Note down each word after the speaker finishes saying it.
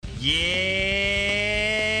Yeah,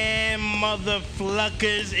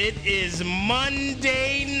 motherfuckers, it is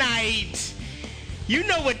Monday night. You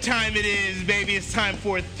know what time it is, baby. It's time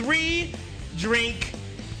for 3-drink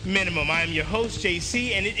minimum. I am your host,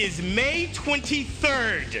 JC, and it is May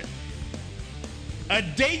 23rd. A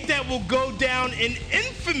date that will go down in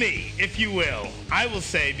infamy, if you will, I will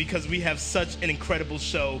say, because we have such an incredible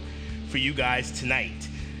show for you guys tonight.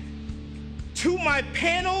 To my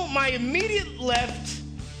panel, my immediate left,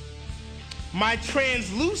 my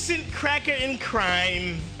translucent cracker in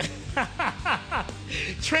crime.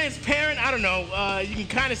 Transparent, I don't know. You can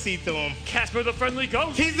kind of see through him. Casper the Friendly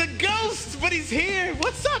Ghost. He's a ghost, but he's here.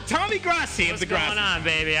 What's up, Tommy Grassi? What's going on,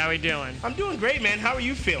 baby? How we doing? I'm doing great, man. How are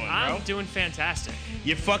you feeling, bro? I'm doing fantastic.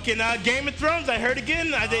 You fucking Game of Thrones, I heard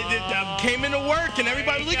again. I came into work and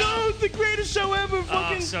everybody was like, oh, it's the greatest show ever.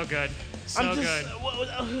 Fucking. So good. So good.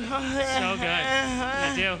 So good.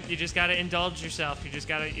 You do. You just gotta indulge yourself. You just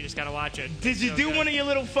gotta watch it. Did you do one of your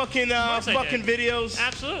little fucking videos?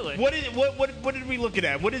 Absolutely. What did we look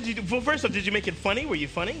at? What did you do? Well, first off, did you make it funny? Were you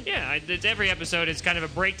funny? Yeah. Every episode is kind of a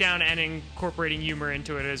breakdown and incorporating humor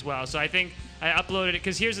into it as well. So I think I uploaded it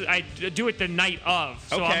because I do it the night of.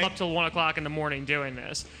 So okay. I'm up till 1 o'clock in the morning doing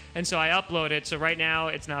this, and so I upload it. So right now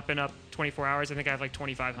it's not been up 24 hours. I think I have like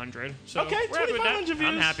 2,500. So okay, 2,500 views.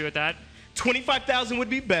 I'm happy with that. 25,000 would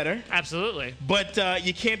be better. Absolutely. But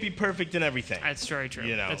you can't be perfect in everything. That's very true.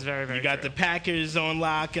 You know, that's very, very true. You got true. the Packers on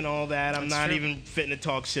lock and all that. I'm not even fitting to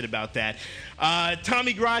talk shit about that.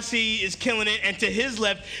 Tommy Grassi is killing it. And to his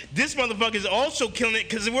left, this motherfucker is also killing it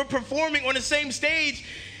because we're performing on the same stage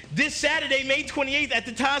this Saturday, May 28th at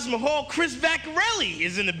the Taj Mahal. Chris Vaccarelli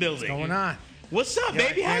is in the building. What's going on? What's up,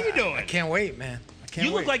 baby? How you doing? I can't wait, man.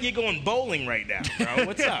 You look like you're going bowling right now, bro.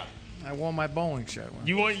 What's up? I wore my bowling shirt.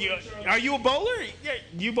 Are you a bowler? Yeah,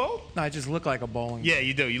 you bowl? No, I just look like a bowling. Yeah,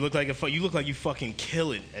 you do. You look like you fucking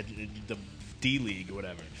kill it at the D League or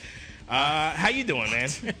whatever. How you doing, man?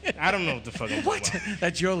 I don't know what the fuck I'm What? talking about.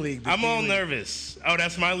 That's your league. I'm all nervous. Oh,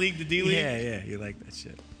 that's my league, the D League? Yeah, you like that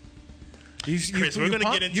shit. Chris, we're going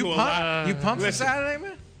to get into a lot. You pumped for Saturday,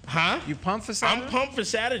 man? Huh? You pumped for Saturday? I'm pumped for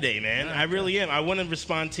Saturday, man. Okay. I really am. I want to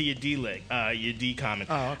respond to your D comment.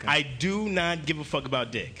 Oh, okay. I do not give a fuck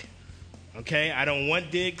about dick. Okay? I don't want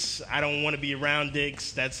dicks. I don't want to be around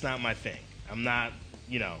dicks. That's not my thing. I'm not,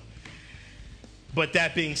 But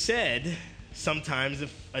that being said, sometimes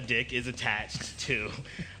if a dick is attached to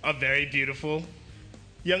a very beautiful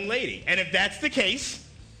young lady. And if that's the case,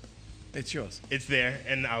 it's yours. It's there,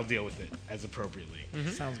 and I'll deal with it as appropriately.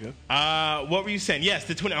 Mm-hmm. Sounds good. What were you saying? Yes,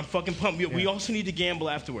 the 20. I'm fucking pumped. We also need to gamble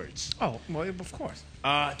afterwards. Oh, well, of course.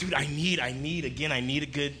 Dude, I need a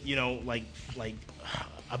good,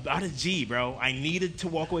 about a G, bro. I needed to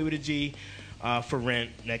walk away with a G for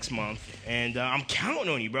rent next month, and I'm counting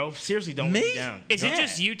on you, bro. Seriously, don't let me down. Is it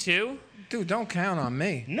just you two? Dude, don't count on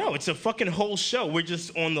me. No, it's a fucking whole show. We're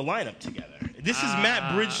just on the lineup together. This is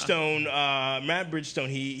Matt Bridgestone. Matt Bridgestone,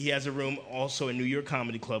 he has a room also in New York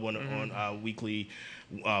Comedy Club on weekly,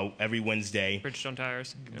 every Wednesday. Bridgestone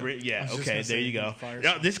Tires. Yeah, okay, there you go.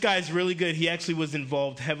 No, this guy's really good. He actually was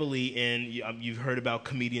involved heavily in, you've heard about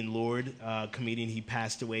comedian Lord, comedian, he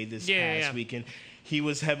passed away this past weekend. He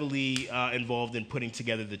was heavily involved in putting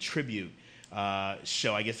together the tribute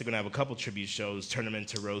show. I guess they're going to have a couple tribute shows, turn them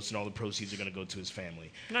into roasts, and all the proceeds are going to go to his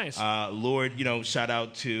family. Nice. Lord, shout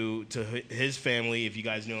out to his family. If you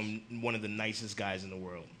guys know him, one of the nicest guys in the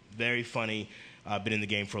world. Very funny. Been in the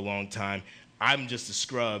game for a long time. I'm just a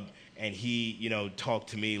scrub, and he, talked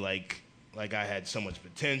to me like I had so much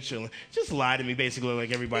potential. Just lied to me, basically,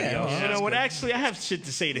 like everybody else. Well, you know what? good. Actually, I have shit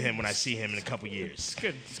to say to him when I see him in a couple years. It's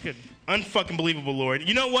good. It's good. Unfucking believable, Lord.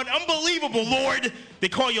 You know what? Unbelievable, Lord. They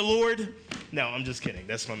call you Lord. No, I'm just kidding.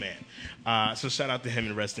 That's my man. So shout out to him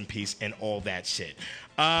and rest in peace and all that shit.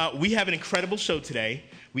 We have an incredible show today.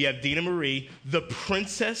 We have Dina Marie, the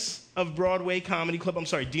princess of Broadway Comedy Club. I'm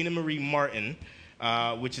sorry, Dina Marie Martin,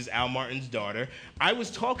 which is Al Martin's daughter. I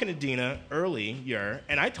was talking to Dina earlier,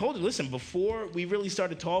 and I told her, listen, before we really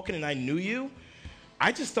started talking and I knew you,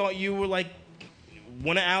 I just thought you were like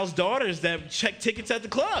one of Al's daughters that checked tickets at the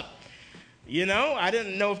club. I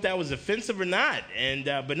didn't know if that was offensive or not.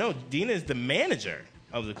 But no, Dina is the manager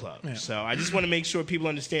of the club. Yeah. So I just want to make sure people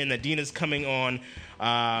understand that Dina's coming on.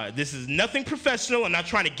 This is nothing professional. I'm not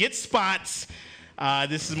trying to get spots.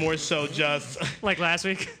 This is more so just... Like last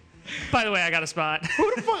week? By the way, I got a spot.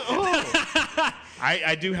 Who the fuck? Oh.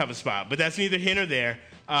 I do have a spot, but that's neither here nor there.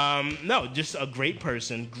 No, just a great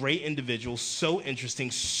person, great individual, so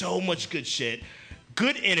interesting, so much good shit,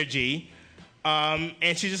 good energy.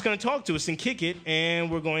 And she's just going to talk to us and kick it,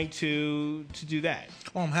 and we're going to do that.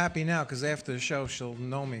 Oh, I'm happy now because after the show, she'll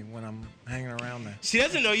know me when I'm hanging around there. She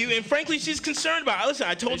doesn't know you, and frankly, she's concerned about it. Listen,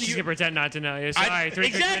 I told She's you. gonna pretend not to know you. Sorry, three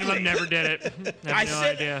exactly. minimum, never did it. Have no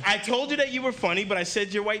idea. I told you that you were funny, but I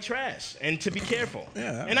said you're white trash, and to be careful.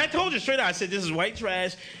 Yeah. And I told you straight out. I said this is white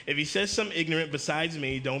trash. If he says something ignorant besides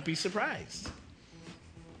me, don't be surprised.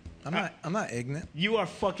 I'm not ignorant. You are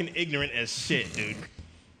fucking ignorant as shit, dude.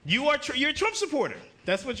 You're a Trump supporter.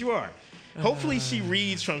 That's what you are. Hopefully she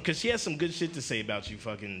reads Trump because she has some good shit to say about you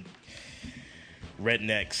fucking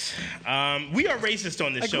rednecks. We are racist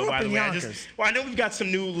on this show, by the way. I know we've got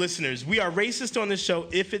some new listeners. We are racist on this show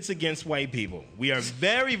if it's against white people. We are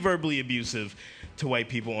very verbally abusive to white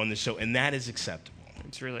people on this show, and that is acceptable.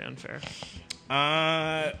 It's really unfair.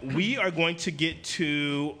 We are going to get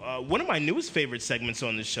to one of my newest favorite segments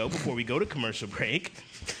on the show before we go to commercial break.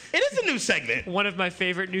 It is a new segment. One of my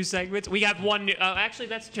favorite new segments. We got one new. Oh, actually,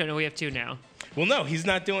 that's true. No, we have two now. Well, no, he's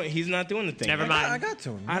not doing the thing. Never mind. I got to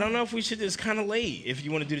him. I don't know if we should. It's kind of late if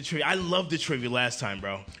you want to do the trivia. I loved the trivia last time,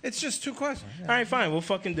 bro. It's just 2 questions. Yeah. All right, fine. We'll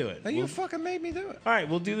fucking do it. You fucking made me do it. All right,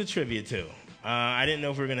 we'll do the trivia too. I didn't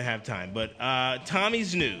know if we were gonna have time, but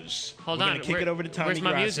Tommy's news. Hold on. on. We're gonna kick it over to Tommy. Where's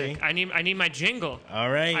my Grassi. music? I need my jingle.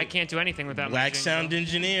 All right. I can't do anything without Black my jingle. sound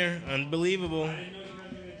engineer. Unbelievable.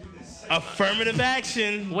 Affirmative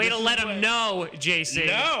action. Way to let him know, JC.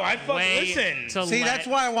 No, I listen. See, that's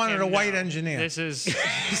why I wanted a white engineer. This is.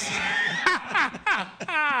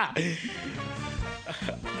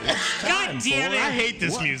 God damn it! I hate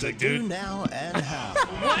this What music, to do dude. now and how.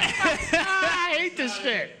 I hate this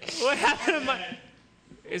shit. What happened to my?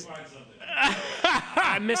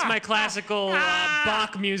 I missed my classical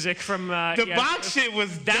Bach music from The Bach shit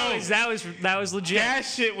was dope. that was legit. That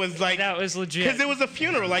shit was like That was legit. because it was a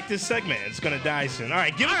funeral like this segment. It's gonna die soon. All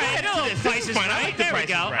right, give All us right, a no, this. Price This is is fun. I Right. like the There we Price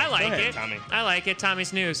is go. Right. I like Go ahead, it. Tommy. I like it.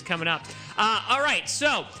 Tommy's news coming up. All right,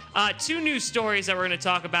 so 2 news stories that we're going to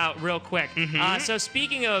talk about real quick. So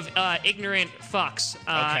speaking of ignorant fucks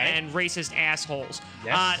and racist assholes.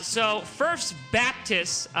 Yes. So First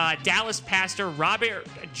Baptist Dallas pastor Robert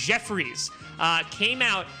Jeffries came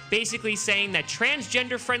out basically saying that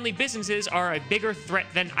transgender-friendly businesses are a bigger threat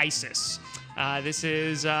than ISIS. This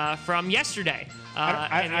is from yesterday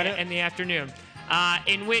in the afternoon,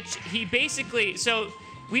 in which he basically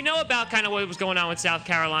we know about kind of what was going on with South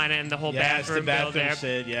Carolina and the whole bathroom bill there.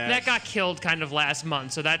 Shit, yes. That got killed kind of last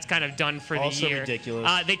month, so that's kind of done for Also the year.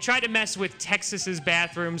 ridiculous. They tried to mess with Texas's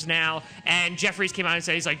bathrooms now, and Jeffries came out and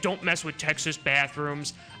said he's like, don't mess with Texas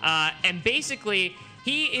bathrooms. And basically,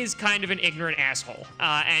 he is kind of an ignorant asshole.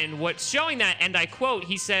 And what's showing that, and I quote,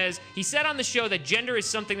 he said on the show that gender is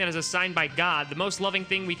something that is assigned by God. The most loving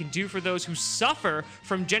thing we can do for those who suffer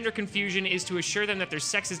from gender confusion is to assure them that their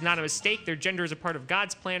sex is not a mistake. Their gender is a part of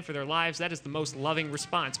God's plan for their lives. That is the most loving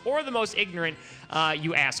response. Or the most ignorant,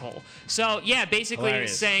 you asshole. So, yeah, basically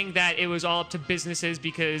Hilarious. Saying that it was all up to businesses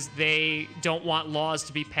because they don't want laws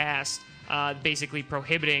to be passed basically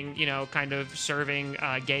prohibiting, kind of serving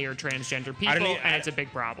gay or transgender people, and it's a big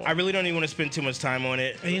problem. I really don't even want to spend too much time on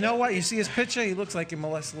it. And you know what? You see his picture? He looks like he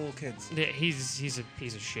molests little kids. Yeah, he's a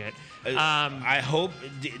piece of shit. I hope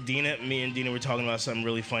me and Dina were talking about something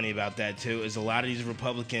really funny about that too. Is a lot of these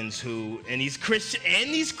Republicans and these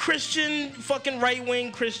Christian fucking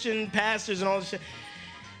right-wing Christian pastors and all this shit.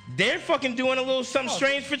 They're fucking doing a little something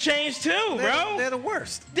strange for change too, bro. They're the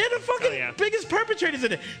worst. They're the fucking biggest perpetrators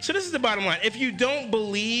of it. So this is the bottom line. If you don't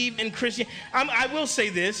believe in Christian, I will say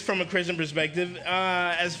this from a Christian perspective.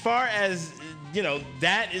 As far as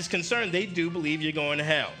that is concerned, they do believe you're going to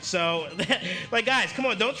hell. So, like, guys, come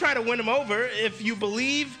on, don't try to win them over. If you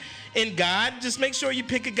believe in God, just make sure you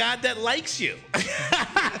pick a God that likes you.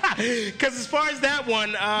 Because as far as that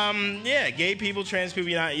one, gay people, trans people,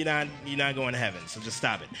 you're not going to heaven. So just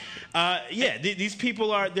stop it. These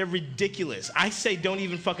people they're ridiculous. I say don't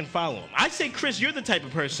even fucking follow them. I say, Chris, you're the type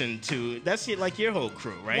of person that's like your whole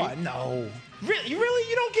crew, right? What? No. Really?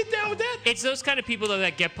 You don't get down with that? It's those kind of people though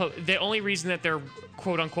that get the only reason that they're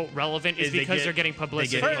quote unquote relevant is because they're getting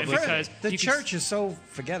publicity. Because the church is so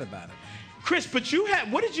forget about it. Chris, but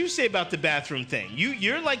what did you say about the bathroom thing?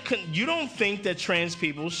 You're like, you don't think that trans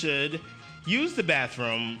people should use the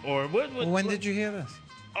bathroom, or what? When did you hear this?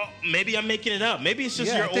 Oh, maybe I'm making it up. Maybe it's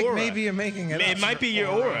just your I think aura. maybe you're making it up. It might be your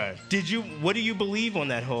aura. What do you believe on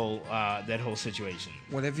that whole situation?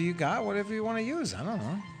 Whatever you got, whatever you want to use. I don't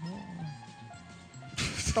know.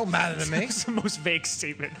 Don't matter to me. It's the most vague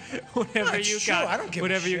statement. Whatever Not you sure. got, I don't give a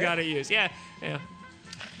whatever you shit. got to use. Yeah.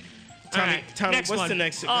 right, Tommy, next what's one. the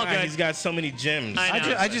next? All good. He's got so many gyms.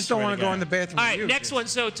 I just don't want to go in the bathroom. All with right, you. next one.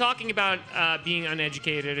 So talking about being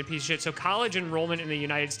uneducated, a piece of shit. So college enrollment in the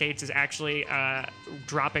United States is actually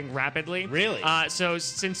dropping rapidly. Really? So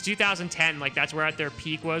since 2010, like that's where at their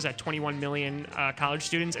peak was at 21 million college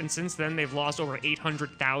students, and since then they've lost over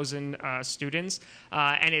 800,000 students,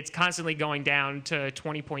 and it's constantly going down to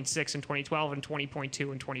 20.6 in 2012 and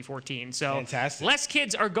 20.2 in 2014. So Fantastic. less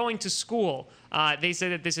kids are going to school. They say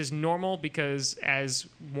that this is normal because as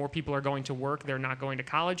more people are going to work, they're not going to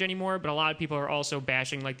college anymore. But a lot of people are also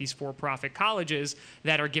bashing like these for-profit colleges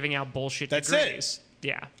that are giving out bullshit That's degrees. it.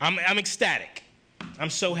 Yeah. I'm ecstatic. I'm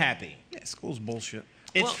so happy. Yeah, school's bullshit.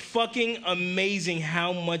 It's fucking amazing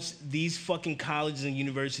how much these fucking colleges and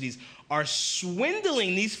universities are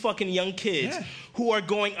swindling these fucking young kids who are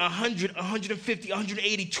going 100, 150,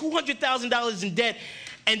 180, $200,000 in debt,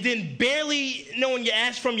 and then barely knowing your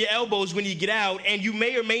ass from your elbows when you get out, and you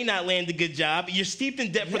may or may not land a good job. You're steeped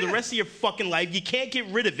in debt for the rest of your fucking life. You can't get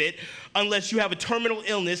rid of it unless you have a terminal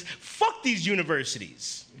illness. Fuck these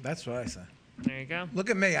universities. That's what I say. There you go.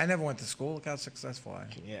 Look at me. I never went to school. Look how successful I am.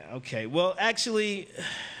 Yeah, okay. Well, actually,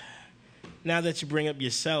 now that you bring up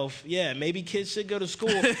yourself, yeah, maybe kids should go to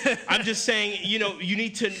school. I'm just saying, you know, you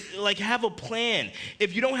need to, like, have a plan.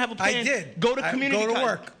 If you don't have a plan, I did. go to community Go to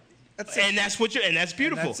college. work. That's it. And that's what you're, and that's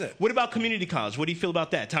beautiful. And that's it. What about community college? What do you feel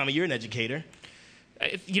about that? Tommy, you're an educator.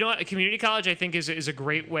 You know what? A community college, I think, is a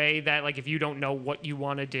great way that, like, if you don't know what you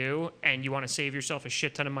want to do and you want to save yourself a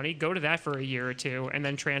shit ton of money, go to that for a year or two and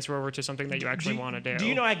then transfer over to something that you actually want to do. Do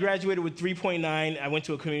you know I graduated with 3.9? I went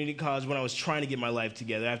to a community college when I was trying to get my life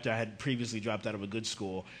together after I had previously dropped out of a good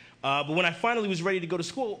school. But when I finally was ready to go to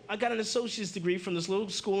school, I got an associate's degree from this little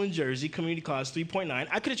school in Jersey, community college, 3.9.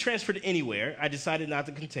 I could have transferred anywhere. I decided not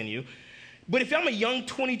to continue. But if I'm a young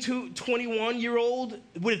 22, 21-year-old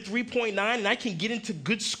with a 3.9 and I can get into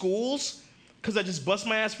good schools because I just bust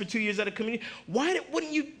my ass for 2 years at a community,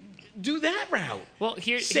 wouldn't you do that route? Well,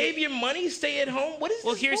 Save your money, stay at home? What is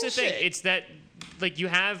this here's bullshit? the thing. It's that, like, you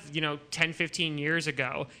have, 10, 15 years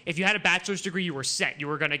ago, if you had a bachelor's degree, you were set. You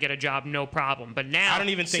were going to get a job, no problem. But now, I don't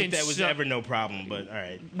even think that was ever no problem, but all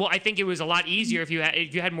right. Well, I think it was a lot easier if you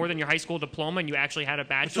had more than your high school diploma and you actually had a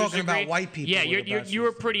bachelor's degree. We're talking about white people. Yeah, with a you were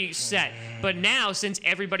bachelor's pretty set. But now, since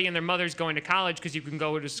everybody and their mother's going to college because you can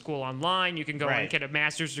go to school online, you can go and get a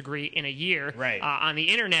master's degree in a year on the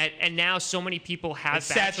internet, and now so many people have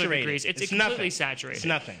bachelor's degrees. It's completely nothing. saturated. It's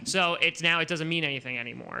nothing. So it doesn't mean anything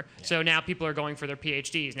anymore. Yeah. So now people are going for their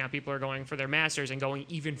PhDs. Now people are going for their masters and going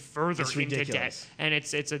even further into debt, and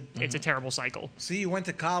it's a terrible cycle. See, you went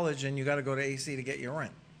to college and you got to go to AC to get your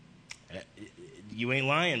rent. You ain't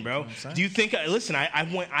lying, bro. Do you think? Listen, I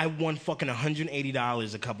won fucking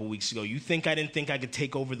 $180 a couple weeks ago. You think I didn't think I could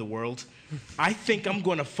take over the world? I think I'm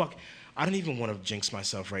gonna fuck. I don't even want to jinx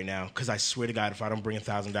myself right now because I swear to God, if I don't bring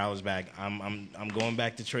 $1,000 back, I'm going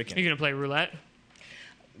back to tricking. You're gonna play roulette?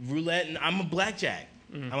 Roulette, and I'm a blackjack.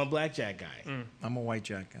 I'm a blackjack guy. I'm a white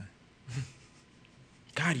jack guy.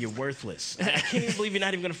 God, you're worthless. I can't even believe you're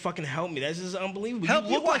not even gonna fucking help me. That's just unbelievable. Help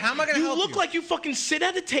you what? How am I gonna help you? You look like you fucking sit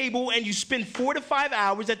at the table and you spend 4 to 5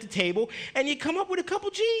 hours at the table and you come up with a couple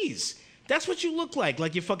G's. That's what you look like.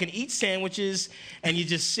 Like you fucking eat sandwiches and you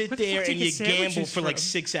just sit there and you gamble for like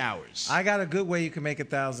 6 hours. I got a good way you can make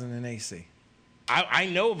 1,000 in AC. I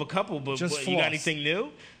know of a couple, but Just you got anything new?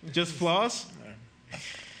 Just floss?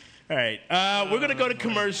 All right, we're gonna go to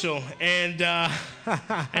commercial, and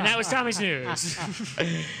that was Tommy's news.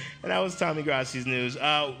 And that was Tommy Grassi's news.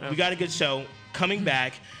 We got a good show. Coming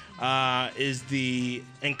back is the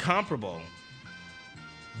incomparable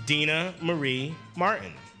Dina Marie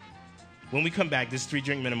Martin. When we come back, this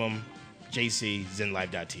 3-drink minimum, JC,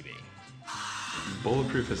 ZenLive.tv.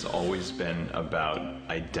 Bulletproof has always been about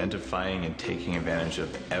identifying and taking advantage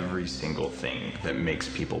of every single thing that makes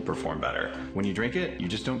people perform better. When you drink it, you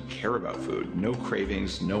just don't care about food. No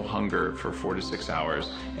cravings, no hunger for 4 to 6 hours,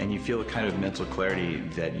 and you feel a kind of mental clarity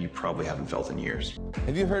that you probably haven't felt in years.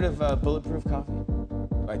 Have you heard of Bulletproof coffee?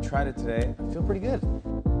 I tried it today. I feel pretty good.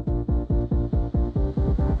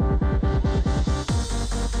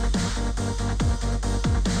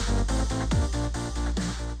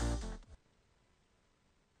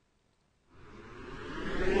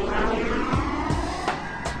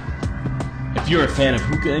 If you're a fan of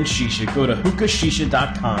hookah and shisha, go to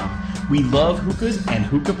hookahshisha.com. We love hookahs and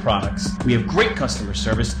hookah products. We have great customer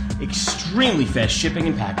service extremely fast shipping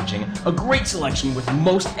and packaging, a great selection with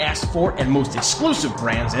most asked for and most exclusive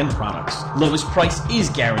brands and products. Lowest price is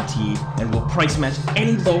guaranteed and will price match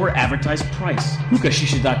any lower advertised price.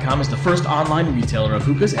 HookahShisha.com is the first online retailer of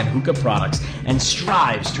hookahs and hookah products and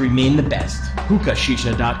strives to remain the best.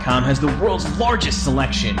 HookahShisha.com has the world's largest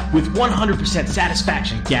selection with 100%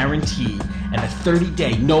 satisfaction guaranteed and a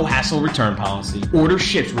 30-day no-hassle return policy. Order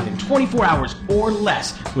ships within 24 hours or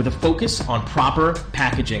less with a focus on proper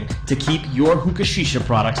packaging to keep your hookah shisha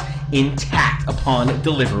products intact upon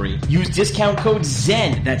delivery. Use discount code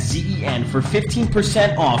ZEN, that's Z-E-N, for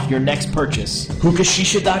 15% off your next purchase.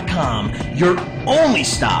 HookahShisha.com, your only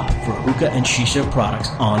stop for hookah and shisha products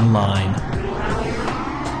online.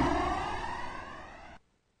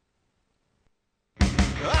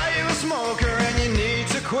 Are you a smoker and you need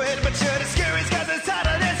to quit, but you're discouraged because it's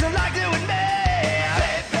harder than some like doing me?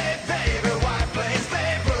 Baby, why plays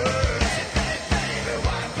vapors? Baby,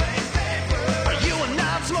 why plays vapors? Are you a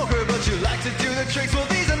non-smoker but you like to do the tricks? Well,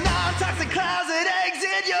 these are non-toxic clouds that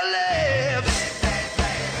exit your lips.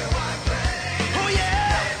 Baby, why plays? Oh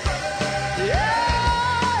yeah,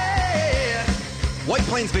 yeah. White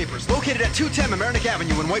Plains Vapors, located at 210 Mamaroneck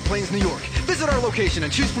Avenue in White Plains, New York. Visit our location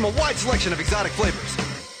and choose from a wide selection of exotic flavors.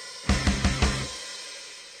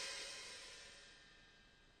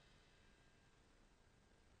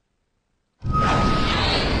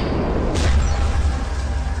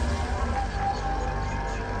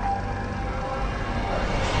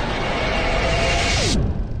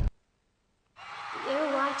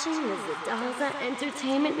 You're watching the Zadaza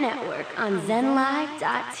Entertainment Network on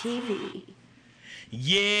ZenLive.tv.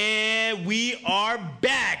 Yeah, we are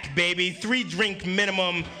back, baby. 3 drink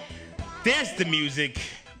minimum. There's the music.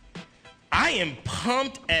 I am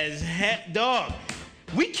pumped as heck, dog.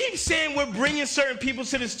 We keep saying we're bringing certain people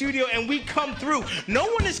to the studio and we come through. No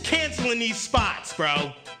one is canceling these spots,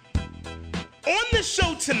 bro. On the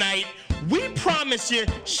show tonight, we promise you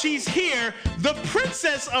she's here, the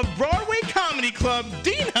princess of Broadway Comedy Club,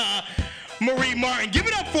 Dina Marie Martin. Give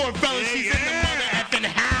it up for her, fellas. She's in the mother effing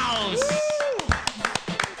house.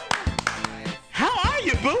 How are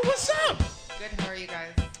you, boo? What's up? Good, how are you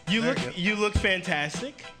guys? You look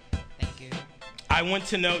fantastic. Thank you. I want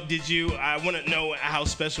to know, I want to know how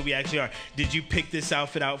special we actually are. Did you pick this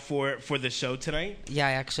outfit out for the show tonight? Yeah,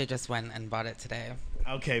 I actually just went and bought it today.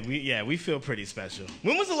 Okay, we feel pretty special.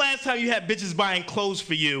 When was the last time you had bitches buying clothes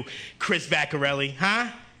for you, Chris Vaccarelli, huh?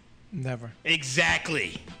 Never.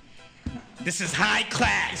 Exactly. This is high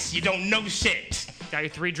class. You don't know shit. Got your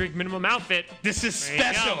 3 drink minimum outfit. This is There you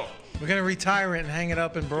special. go. We're going to retire it and hang it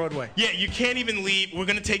up in Broadway. Yeah, you can't even leave. We're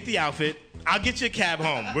gonna take the outfit. I'll get you a cab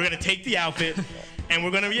home. We're gonna take the outfit, and we're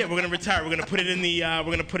gonna retire. We're gonna put it in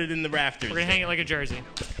the rafters. We're gonna hang it like a jersey.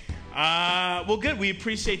 Well, good. We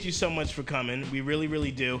appreciate you so much for coming. We really,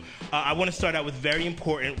 really do. I want to start out with very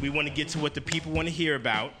important. We want to get to what the people want to hear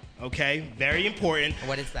about. Okay, very important.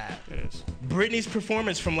 What is that? It is. Brittany's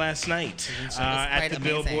performance from last night at quite the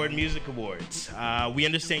amazing. Billboard Music Awards. We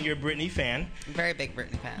understand you're a Britney fan. Very big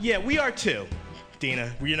Britney fan. Yeah, we are too.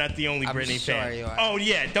 Dina, you're not the only I'm Britney sure fan. you are. Oh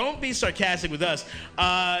yeah, don't be sarcastic with us.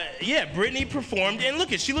 Yeah, Britney performed, and look,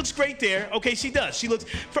 she looks great there. Okay, she does. She looks.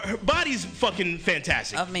 Her body's fucking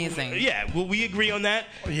fantastic. Amazing. Yeah, will we agree on that?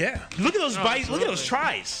 Oh, yeah. Look at those biceps. Look at absolutely. those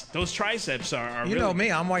tries. Those triceps are You really. know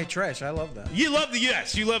me, I'm white trash. I love that. You love the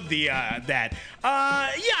that. Yeah,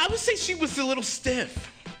 I would say she was a little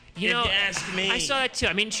stiff. You if know, you ask me. I saw that too.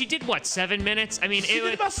 I mean, she did what, 7 minutes? I mean, She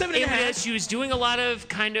did about 7.5. She was doing a lot of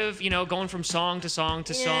kind of, going from song to song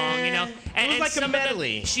to song, It was like a some of them-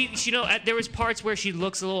 medley. there was parts where she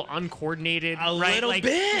looks a little uncoordinated, A right? little like,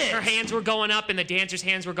 bit. Her hands were going up and the dancers'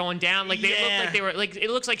 hands were going down. Like they looked like they were it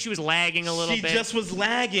looks like she was lagging a little She bit. just was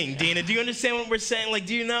lagging, Dina. Do you understand what we're saying? Like,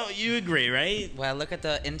 do you know? You agree, right? Well, look at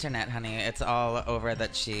the internet, honey. It's all over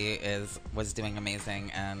that she was doing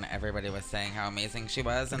amazing, and everybody was saying how amazing she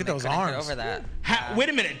was. And at they those couldn't get arms. over that. Wait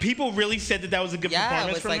a minute. People really said that was a good Yeah, it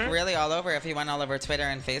performance was from like her? really all over. If you went all over Twitter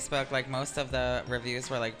and Facebook, like most of the reviews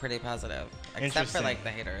were like pretty positive, except for Interesting. like the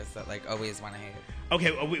haters that like always want to hate.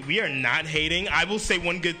 Okay, we are not hating. I will say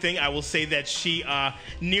one good thing. I will say that she,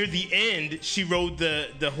 near the end, she rode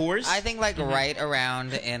the horse. I think like right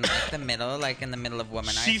around in like the middle, like in the middle of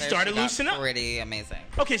Womanizer, She started got loosening up? pretty amazing.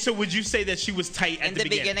 Okay, so would you say that she was tight at In the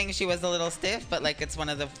beginning, she was a little stiff, but like it's one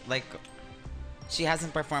of the like. She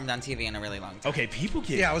hasn't performed on TV in a really long time. Okay, people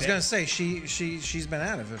get. Yeah, I was gonna say she's been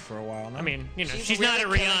out of it for a while now. I mean, she's really not a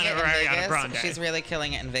killing it Rihanna in or Ariana Vegas. Grande. She's really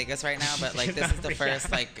killing it in Vegas right now, but like She's this not is the Rihanna.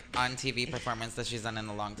 first like on TV performance that she's done in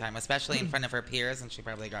a long time, especially in front of her peers, and she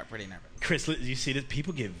probably got pretty nervous. Chris, you see that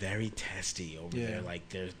people get very testy over Yeah. there. Like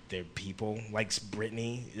their people, like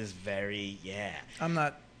Britney is very I'm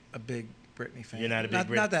not a big Britney fan. You're not a big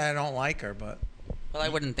Britney. Not that I don't like her, but. Well, I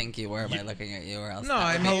wouldn't think you were by looking at you, or else. No,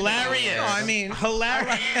 I mean hilarious. No, I mean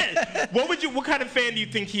hilarious. What kind of fan do you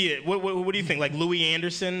think he is? What do you think? Like Louis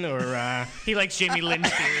Anderson or? He likes Jamie Lynn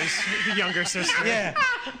Spears, younger sister. Yeah,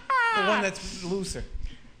 the one that's looser.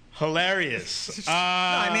 Hilarious. No,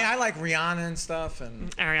 I mean I like Rihanna and stuff,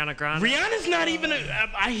 and Ariana Grande. Rihanna's not even.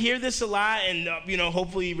 I hear this a lot, and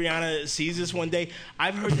hopefully Rihanna sees this one day.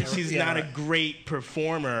 I've heard that she's not a great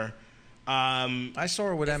performer. I saw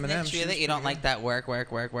her with Isn't Eminem. it true that you don't like that work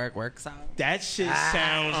song? That shit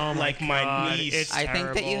sounds like my niece. It's I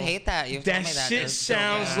think that you hate that. You've told That me that. shit It's so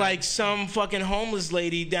sounds bad. like some fucking homeless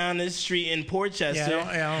lady down the street in Portchester. Yeah,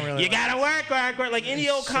 I don't really you like gotta work, like any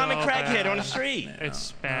old so comic crackhead bad. on the street.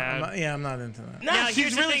 It's bad. I'm not into that. No, Now, she's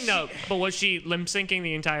here's the really. thing, though. But was she lip syncing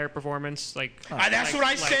the entire performance? That's what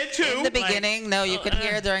I said too. In the beginning, no, you could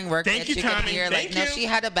hear during work. Thank you, could Tommy. hear, Thank no, you. she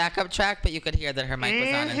had a backup track, but you could hear that her mic was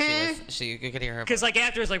on, and you could hear her. Because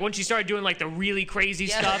afterwards, when she started doing the really crazy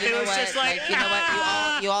Yeah, stuff, but you it know was what? just like you know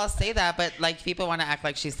what? You all say that, but people want to act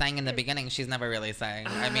like she sang in the beginning. She's never really sang.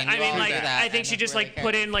 I mean, you all do that. I think she just really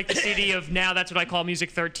put in the CD of Now That's What I Call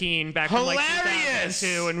Music 13 back from Hilarious!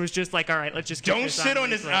 2002, and was just all right, let's just keep Don't this sit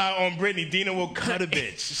on repeat. this on Brittany. Dina will cut a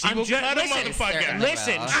bitch. She I'm will ju- cut a listen, motherfucker.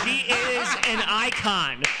 Listen, she is an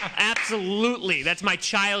icon. Absolutely, that's my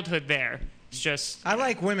childhood. There, it's just. I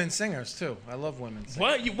like women singers too. I love women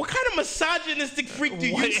singers. What kind of misogynistic freak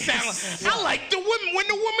do What you is- sound like? I like the women. When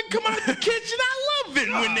the women come out of the kitchen, I love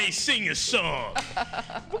it when they sing a song.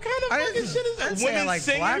 What kind of I fucking didn't, shit is I that? didn't say I Women like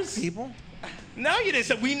singers? black people. No, you didn't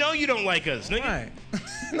say. We know you don't like us, nigga. Right.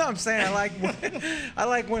 No, I'm saying I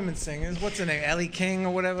like women singers. What's her name? Ellie King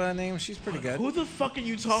or whatever her name. She's pretty good. Who the fuck are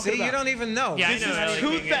you talking See, about? you don't even know. Yeah, This I know. is Ellie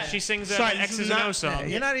too King, fat. She sings Sorry, an this is X's and not- O song.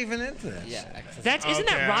 You're not even into this. Yeah. Isn't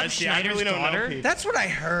that Rob see, I Schneider's really don't know daughter? people. That's what I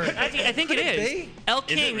heard. I think Could it is. be? Elle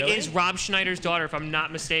King really? is Rob Schneider's daughter, if I'm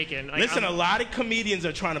not mistaken. Listen, a lot of comedians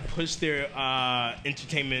are trying to push their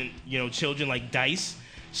entertainment, children like Dice.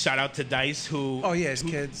 Shout out to Dice, who his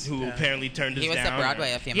kids. who Yeah. apparently turned us He was down. at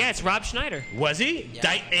Broadway a few months Yeah, it's Rob Schneider. Was he? Yeah.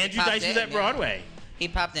 Andrew He popped Dice was in, at Broadway. He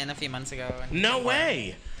popped in a few months ago. and No he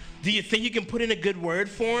way. Do you think you can put in a good word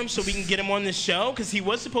for him so we can get him on the show? Because he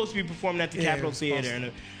was supposed to be performing at the Yeah, he Capitol was supposed Theater.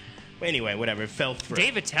 to. But anyway, whatever. It fell through.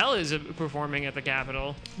 Dave Attell is performing at the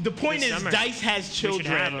Capitol. The point this is, summer. Dice has We should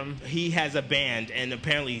have children. him. He has a band, and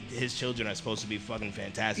apparently his children are supposed to be fucking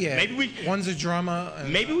fantastic. Yeah. Maybe One's a drummer.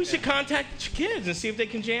 And, Maybe we should contact kids and see if they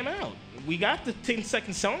can jam out. We got the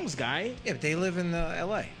 10-second songs guy. Yeah, but they live in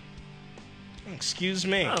L.A. Excuse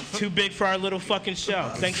me. Oh, Too big for our little fucking show.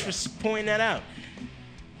 Thanks for pointing that out.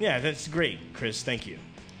 Yeah, that's great, Chris. Thank you.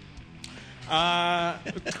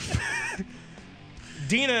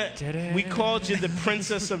 Dina, we called you the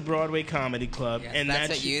Princess of Broadway Comedy Club. Yes, and that's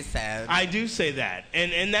what you said. I do say that.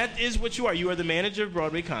 And that is what you are. You are the manager of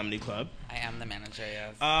Broadway Comedy Club. I am the manager,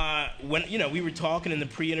 yes. When we were talking in the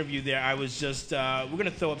pre-interview there, I was just we're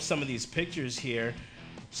gonna throw up some of these pictures here,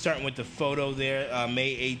 starting with the photo there,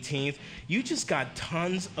 May 18th. You just got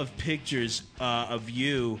tons of pictures of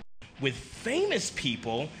you with famous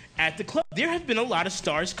people at the club. There have been a lot of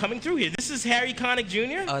stars coming through here. This is Harry Connick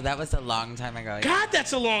Jr. Oh, that was a long time ago. God,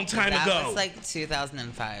 that's a long time that ago. That was like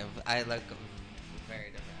 2005. I look very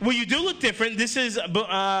different. Well, you do look different. This is,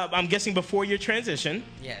 I'm guessing, before your transition.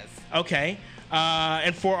 Yes. Okay.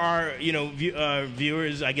 And for our,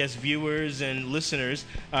 viewers, viewers and listeners,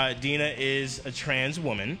 Dina is a trans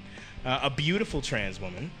woman, a beautiful trans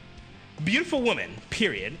woman, beautiful woman,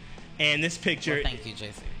 period. And this picture. Well, thank you,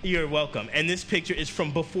 JC. You're welcome. And this picture is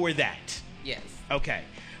from before that. Yes. Okay.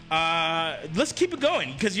 Let's keep it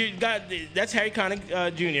going because that's Harry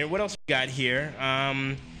Connick Jr. What else we got here?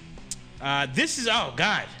 This is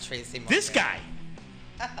Tracy Morgan. This guy.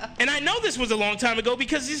 And I know this was a long time ago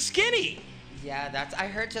because he's skinny. Yeah, I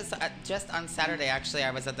heard just on Saturday, actually,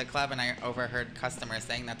 I was at the club and I overheard customers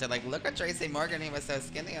saying that. They're like, look at Tracy Morgan, he was so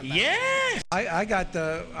skinny. Yeah.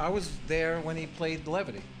 I was there when he played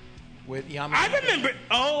Levity with Yamanika. I remember.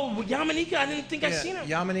 Oh, Yamanika, I didn't think I seen her.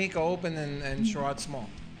 Yamanika opened and Sherrod Small.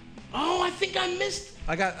 Oh, I think I missed.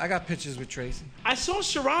 I got pictures with Tracy. I saw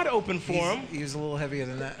Sherrod open for him. He was a little heavier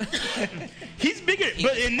than that. He's bigger,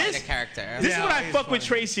 but in quite this a character. This is what I he's fuck with funny.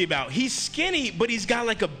 Tracy about. He's skinny, but he's got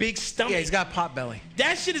like a big stomach. Yeah, he's got pot belly.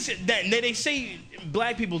 That shit is that they say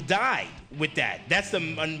black people die with that. That's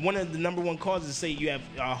one of the number one causes. Say you have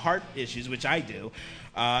heart issues, which I do.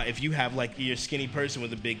 If you have like you're a skinny person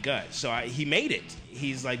with a big gut, so he made it.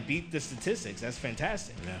 He's like beat the statistics. That's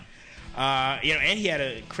fantastic. Yeah. And he had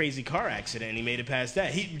a crazy car accident and he made it past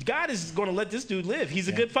that. God is going to let this dude live. He's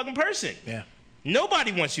a good fucking person. Yeah.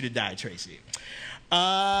 Nobody wants you to die, Tracy.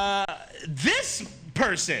 This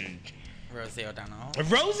person, Rosie O'Donnell.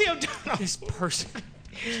 Rosie O'Donnell. This person.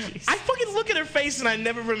 I fucking look at her face and I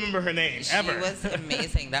never remember her name ever. She was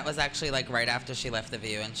amazing. That was actually like right after she left The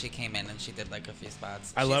View, and she came in and she did like a few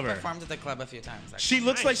spots. I love her. She's performed at the club a few times. Actually. She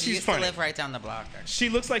looks like She she's used funny. to live right down the block. Actually. She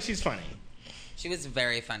looks like she's funny. She was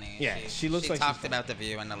very funny. Yeah, she looks like she's talked funny. about The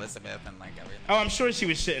View and Elizabeth and like everything. Oh, I'm sure she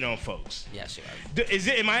was shitting on folks. Yeah, she was.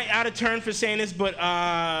 Am I out of turn for saying this? But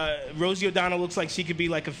Rosie O'Donnell looks like she could be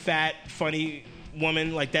like a fat, funny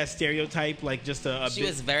woman, like that stereotype, like just a She big...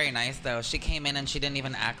 was very nice though. She came in and she didn't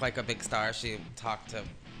even act like a big star. She talked to.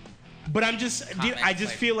 But I just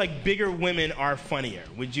Comments, feel like bigger women are funnier.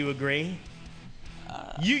 Would you agree?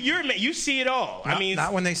 You see it all. I mean,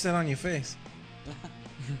 not when they sit on your face.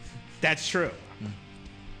 that's true.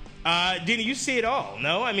 Dina, you see it all.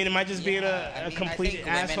 No, I mean, am I just being I a mean, complete I think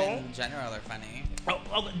asshole? Women in general are funny.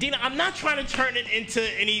 Oh, Dina, I'm not trying to turn it into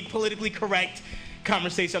any politically correct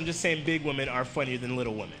conversation. I'm just saying big women are funnier than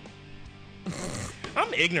little women.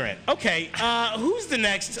 I'm ignorant. Okay, who's the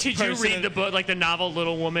next Did person? you read the book, like the novel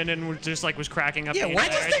Little Woman, and just like was cracking up? Yeah, the why I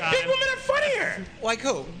entire just think time? big women are funnier. Like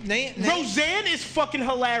who? Name. Roseanne is fucking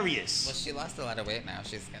hilarious. Well, she lost a lot of weight now.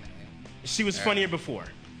 She's skinny. She was funnier before.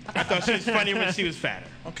 I thought she was funnier when she was fatter.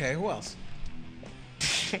 Okay, who else?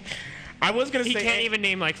 I was gonna He say can't even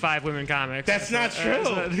name like 5 women comics. that's not true.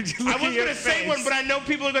 I was gonna say one, but I know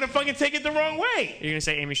people are gonna fucking take it the wrong way. You're gonna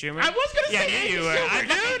say Amy Schumer? I was gonna yeah, say you Amy were. Schumer, I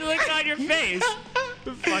fucking dude. looked on your face.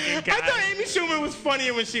 Fucking guy. I thought Amy Schumer was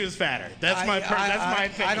funnier when she was fatter. That's my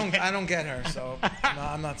opinion. I don't get her, so no,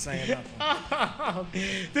 I'm not saying nothing.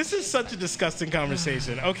 This is such a disgusting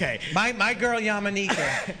conversation. Okay. My girl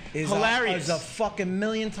Yamanika is Hilarious. a fucking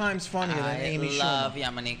million times funnier than Amy Schumer. I love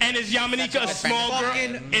Yamanika. And is Yamanika a small girl?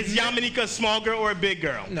 Is Yamanika a small girl or a big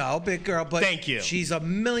girl? No, big girl, but Thank you. she's a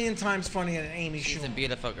million times funnier than Amy She's a Schumer.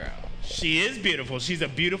 beautiful girl. She is beautiful. She's a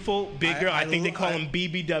beautiful big girl. I think they call them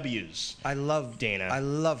BBWs. I love Dana. I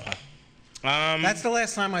love her. That's the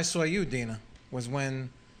last time I saw you, Dina, was when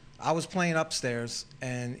I was playing upstairs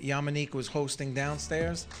and Yamanika was hosting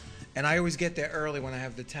downstairs. And I always get there early when I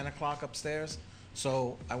have the 10 o'clock upstairs.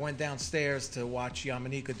 So I went downstairs to watch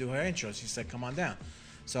Yamanika do her intro. She said, come on down.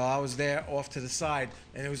 So I was there off to the side,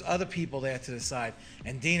 and there was other people there to the side.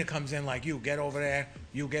 And Dina comes in like, you get over there.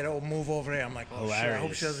 You move over there. I'm like, oh, shit, I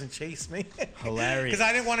hope she doesn't chase me. Hilarious. Because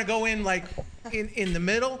I didn't want to go in like in the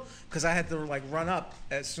middle, because I had to like run up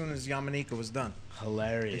as soon as Yamanika was done.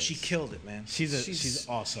 Hilarious. And she killed it, man. She's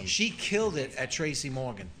awesome. She killed it at Tracy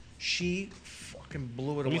Morgan. She fucking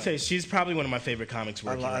blew it Let away. me tell you, she's probably one of my favorite comics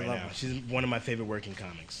working I right love now. her. She's one of my favorite working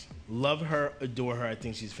comics. Love her, adore her. I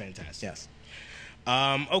think she's fantastic. Yes.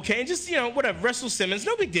 Okay, and just, whatever. Russell Simmons,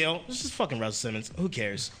 no big deal. It's just fucking Russell Simmons. Who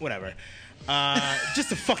cares? Whatever.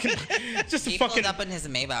 Just a fucking. He pulled up in his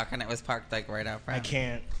Maybach and it was parked like right out front. I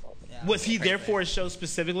can't. Yeah, Was he there crazy. for a show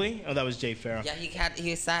specifically? Oh, that was Jay Farrow. Yeah,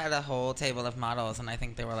 he sat at a whole table of models, and I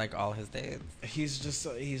think they were like all his dates.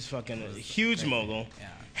 He's fucking a huge mogul. Yeah.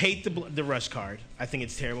 Hate the rush card. I think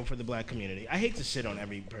it's terrible for the black community. I hate to shit on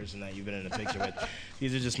every person that you've been in a picture with.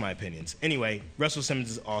 These are just my opinions. Anyway, Russell Simmons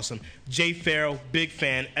is awesome. Jay Farrow, big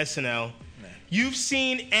fan. SNL. You've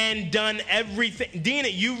seen and done everything. Dina,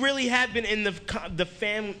 you really have been in the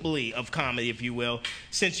family of comedy, if you will,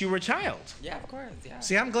 since you were a child. Yeah, of course. Yeah.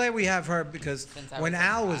 See, I'm glad we have her because Since I when was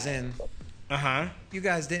Al like was in, you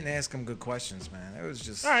guys didn't ask him good questions, man. It was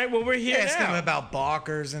just All right, well, we're here asking now. him about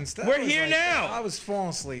Barkers and stuff. We're It was here like, now. I was falling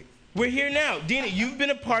asleep. We're here now. Dina, you've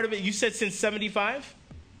been a part of it. You said since 75?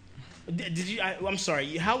 Did you? I'm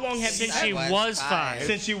sorry. How long have you? Since she was 5.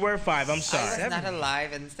 Since you were 5. I'm I sorry. was not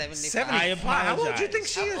alive in 75. 75. I apologize. How old do you think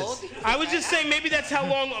she How old is? do you think I was just saying maybe that's how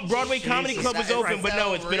long Broadway Comedy Club was that is open, but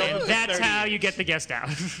no, it's been so open. rude. for That's 30 how years. you get the guest out.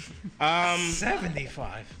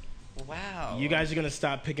 75. Wow. You guys are gonna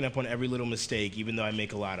stop picking up on every little mistake, even though I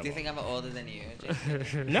make a lot of Do you them. think I'm older than you,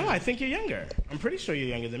 Jason? No, I think you're younger. I'm pretty sure you're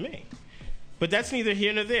younger than me. But that's neither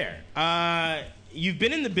here nor there. You've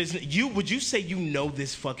been in the business. Would you say you know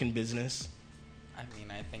this fucking business? I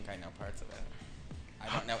mean, I think I know parts of it.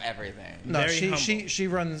 I don't know everything. No, Very she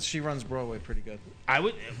runs Broadway pretty good. I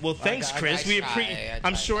would. Well, thanks, Chris. I try,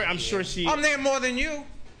 I'm thank sure you. she. I'm there more than you.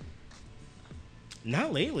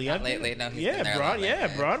 Not lately. Not lately, no, he's been there a lot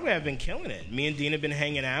lately. Broadway. I've been killing it. Me and Dina have been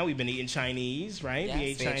hanging out. We've been eating Chinese, right? Yes, we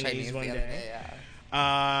ate we ate Chinese one the day. other day,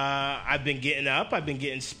 yeah. I've been getting up. I've been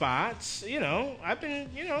getting spots. I've been.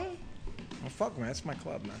 Oh, fuck, man. That's my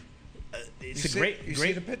club, man. It's You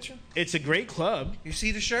see the picture? It's a great club. You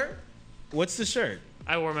see the shirt? What's the shirt?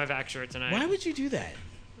 I wore my vac shirt tonight. Why would you do that?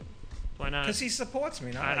 Why not? Because he supports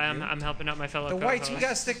me, not like you. I'm helping out my fellow The whites, we co-hosts. got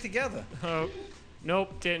to stick together. Oh,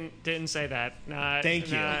 Nope, didn't say that.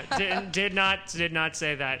 Thank you. Did not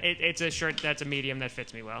say that. It's a shirt that's a medium that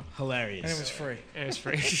fits me well. Hilarious. And it was free. It was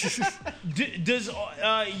free. Does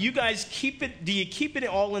you guys keep it? Do you keep it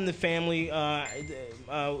all in the family,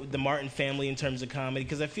 the Martin family, in terms of comedy?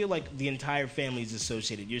 Because I feel like the entire family is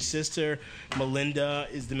associated. Your sister Melinda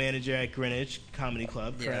is the manager at Greenwich Comedy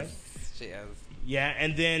Club, correct? Yes, she is. Yeah,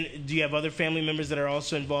 and then do you have other family members that are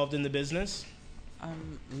also involved in the business?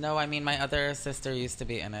 No, I mean, my other sister used to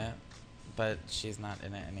be in it, but she's not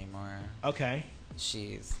in it anymore. Okay.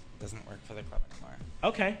 She doesn't work for the club anymore.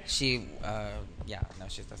 Okay. She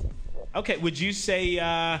doesn't. Okay, would you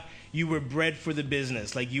say you were bred for the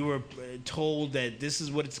business? Like you were told that this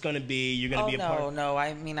is what it's going to be, you're going to be a part? No.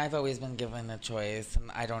 I mean, I've always been given a choice,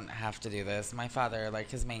 and I don't have to do this. My father, like,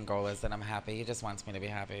 his main goal is that I'm happy. He just wants me to be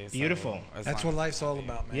happy. So Beautiful. That's what life's all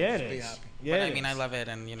about, man. Yeah, Just it be is. happy. Yeah, But I mean, I love it,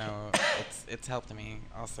 and, you know, it's helped me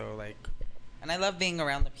also, like, and I love being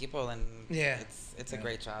around the people, and it's a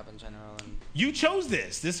great job in general. And you chose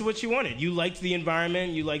this. This is what you wanted. You liked the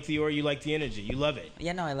environment. You liked the aura. You liked the energy. You love it.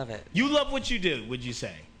 Yeah, no, I love it. You love what you do, would you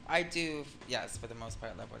say? I do, yes, for the most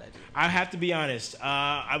part, I love what I do. I have to be honest.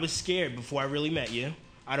 I was scared before I really met you.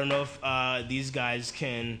 I don't know if these guys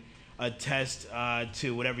can attest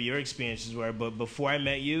to whatever your experiences were, but before I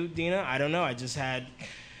met you, Dina, I don't know. I just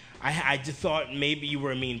thought maybe you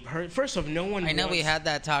were a mean person. First off, no one. I know we had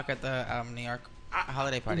that talk at the New York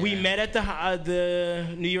holiday party. We right? met at the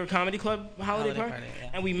New York Comedy Club holiday party, yeah.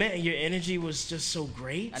 and we met, and your energy was just so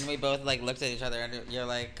great. And we both like looked at each other, and you're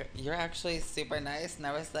like, "You're actually super nice," and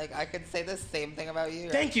I was like, "I could say the same thing about you."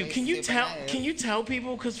 Thank you. Can you tell? Nice. Can you tell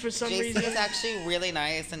people? Because for some reason, is actually really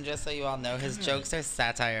nice, and just so you all know, his jokes are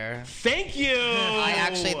satire. Thank you. I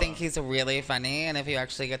actually think he's really funny, and if you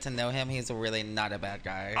actually get to know him, he's really not a bad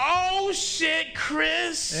guy. Oh shit,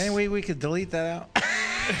 Chris! Anyway, we could delete that out.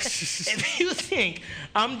 If you think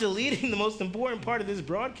I'm deleting the most important part of this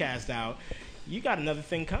broadcast out, you got another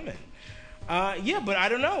thing coming. Yeah, but I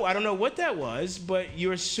don't know. I don't know what that was, but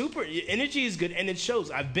your energy is good, and it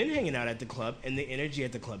shows. I've been hanging out at the club, and the energy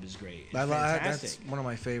at the club is great. It's fantastic. That's one of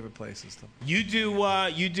my favorite places, though. You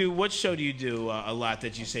do. What show do you do a lot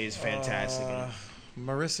that you say is fantastic?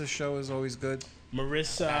 Marissa's show is always good.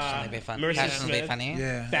 Marissa. Fashionably funny.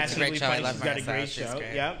 Yeah, that's a great show. I love She's got a Marissa. great She's show.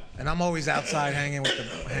 great. Yep. And I'm always outside hanging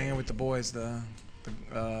with the boys. The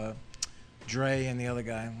Dre and the other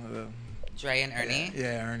guy. Dre and Ernie.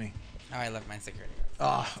 Yeah, Ernie. Oh, I love my security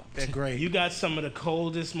guards. Oh, they're great. You got some of the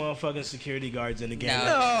coldest motherfucking security guards in the game.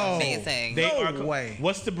 No, amazing. They no are way.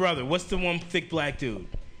 What's the brother? What's the one thick black dude?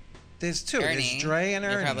 There's two. Ernie. There's Dre and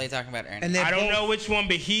Ernie. You're probably talking about Ernie. And I don't know which one,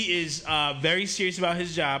 but he is very serious about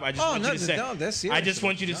his job. I just want you to say. No, they're serious. I just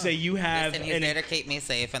want you to say you have. Listen, he's there to keep me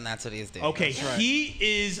safe, and that's what he's doing. Okay, right. he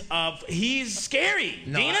is. He's scary,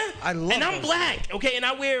 No, Dina. I love and I'm those black. Okay, and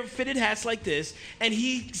I wear fitted hats like this, and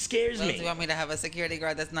he scares Well, me. do you want me to have a security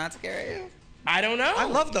guard that's not scary? I don't know. I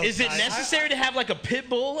love those Is it guys. necessary to have like a pit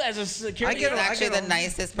bull as a security He's guard? actually the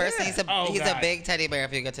nicest person. Yeah. He's a God. big teddy bear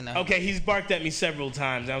if you get to know him. Okay, he's barked at me several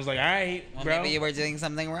times. I was like, all right, Well, bro. maybe you were doing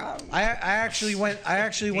something wrong. I actually went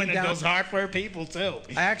Dina down. goes hard for her people too.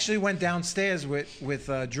 I actually went downstairs with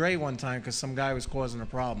Dre one time because some guy was causing a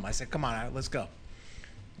problem. I said, "Come on, let's go."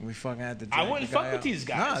 And we fucking had to. I wouldn't the guy fuck with out. these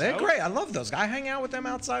guys, Nah, they're yo. great. I love those guys. I hang out with them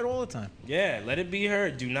outside all the time. Yeah, let it be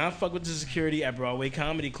heard. Do not fuck with the security at Broadway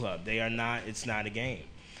Comedy Club. They are not. It's not a game.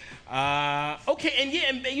 Okay,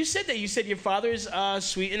 and you said that. You said your father's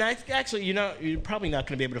sweet, and actually, you're probably not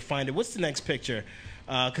going to be able to find it. What's the next picture?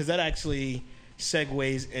 Because that actually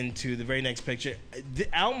segues into the very next picture.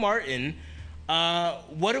 Al Martin.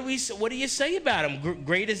 What do you say about him?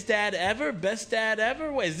 Greatest dad ever, best dad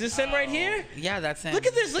ever. What, is this him right here? Yeah, that's him. Look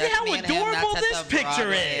at this. Look at That's how me and him. adorable That's this at the picture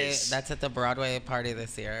Broadway- is. That's at the Broadway party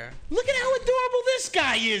this year. Look at how adorable this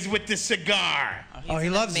guy is with the cigar. Oh, he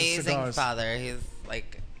He's loves an his amazing cigars. father. He's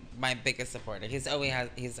like my biggest supporter. He's always been.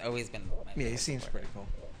 My Yeah, he biggest seems supporter. pretty cool.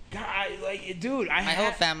 God, like, dude,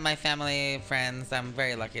 My family, friends. I'm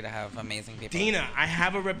very lucky to have amazing people. Dina, I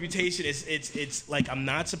have a reputation. It's like I'm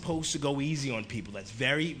not supposed to go easy on people. That's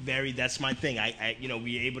that's my thing.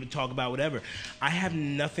 We're able to talk about whatever. I have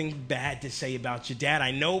nothing bad to say about your dad.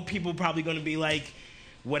 I know people probably going to be like,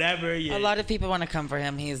 whatever. A lot of people want to come for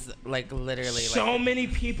him. He's like literally so many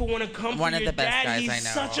people want to come one for of your the best dad. guys He's I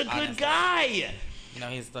know, such a good honestly. guy. No,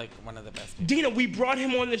 he's like one of the best people. Dina, we brought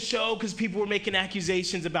him on the show because people were making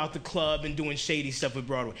accusations about the club and doing shady stuff with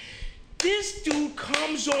Broadway. This dude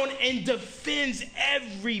comes on and defends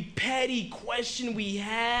every petty question we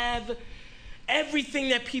have, everything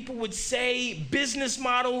that people would say, business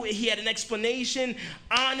model. He had an explanation,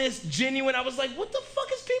 honest, genuine. I was like, what the fuck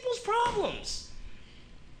is people's problems?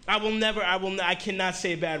 I cannot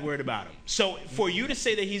say a bad word about him. So for you to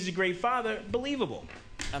say that he's a great father, believable.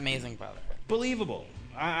 Amazing father. Believable.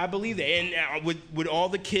 I believe that. And would all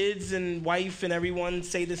the kids and wife and everyone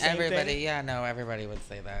say the same thing? Everybody would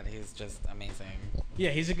say that. He's just amazing. Yeah,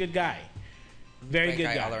 he's a good guy. Very good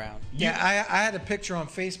guy all around. Yeah, I had a picture on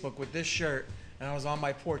Facebook with this shirt, and I was on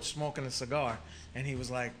my porch smoking a cigar, and he was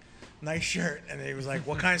like, "Nice shirt," and he was like,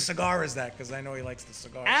 "What kind of cigar is that?" Because I know he likes the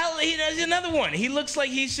cigar. There's another one. He looks like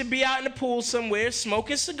he should be out in the pool somewhere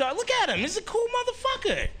smoking a cigar. Look at him. He's a cool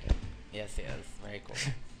motherfucker. Yes, he is. Very cool.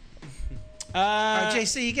 All right,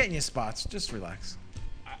 JC, you getting your spots. Just relax.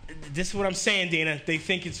 This is what I'm saying, Dina. They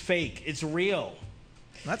think it's fake. It's real.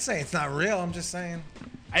 I'm not saying it's not real. I'm just saying.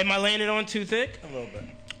 Am I laying it on too thick? A little bit.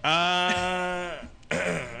 All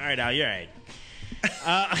right, Al, you're right.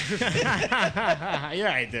 You're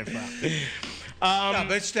right there, pal. No,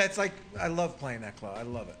 but that's like, I love playing that club. I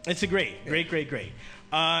love it. It's a great.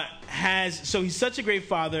 So he's such a great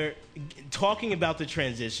father. Talking about the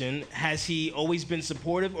transition, has he always been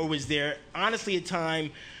supportive, or was there honestly a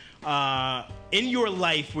time in your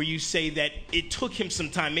life where you say that it took him some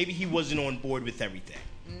time? Maybe he wasn't on board with everything.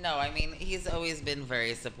 No, I mean, he's always been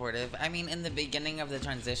very supportive. I mean, in the beginning of the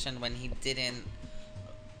transition, when he didn't,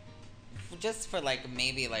 just for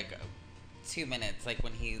maybe 2 minutes,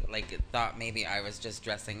 when he thought maybe I was just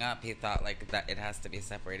dressing up, he thought that it has to be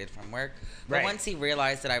separated from work. But Right. once he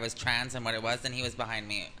realized that I was trans and what it was, then he was behind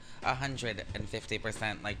me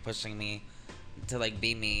 150%, pushing me to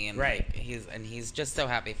be me, and Right. he's just so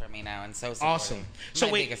happy for me now and so supportive. Awesome. So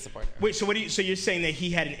My wait, biggest supporter. so you're saying that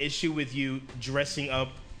he had an issue with you dressing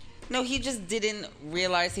up? No, he just didn't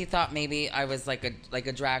realize. He thought maybe I was like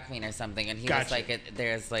a drag queen or something, and he was Gotcha.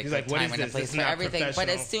 there's He's a like, what time is and a this? place It's for not everything. But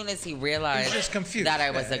professional. as soon as he realized He's just confused. that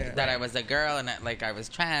I was Yeah. I was a girl and I was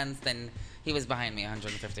trans, then he was behind me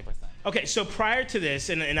 150%. Okay, so prior to this,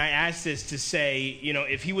 and I asked this to say,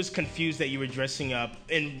 if he was confused that you were dressing up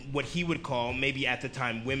in what he would call, maybe at the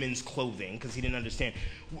time, women's clothing, because he didn't understand,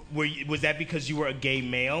 was that because you were a gay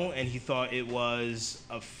male and he thought it was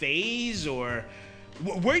a phase, or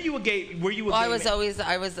were you a gay? Well, I was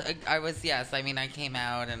yes. I mean, I came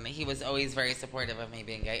out, and he was always very supportive of me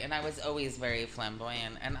being gay, and I was always very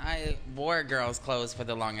flamboyant, and I wore girls' clothes for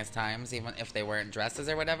the longest times, even if they weren't dresses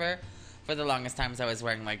or whatever. For the longest times, I was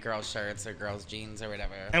wearing girls' shirts or girls' jeans or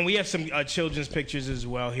whatever. And we have some children's pictures as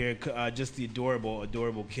well here. Just the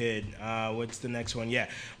adorable kid. What's the next one? Yeah.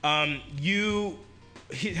 How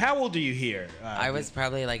old are you here? I was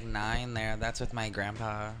probably 9 there. That's with my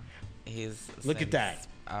grandpa. He's Look at that.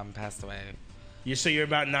 Passed away. So you're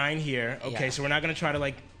about 9 here. Okay, Yeah. so we're not gonna try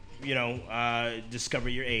to discover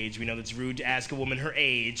your age. We know that's rude to ask a woman her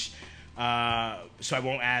age. So I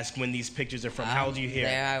won't ask when these pictures are from. How old are you here?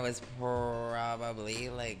 There, I was probably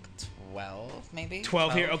 12, maybe.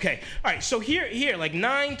 12 here. Okay. All right. So here,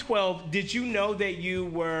 9, 12. Did you know that you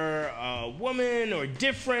were a woman or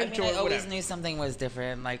different, I or always whatever? knew something was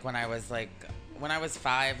different. When I was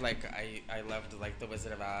 5, I loved The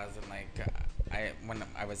Wizard of Oz, and when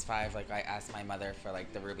I was 5, I asked my mother for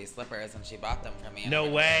the ruby slippers, and she bought them for me. And No I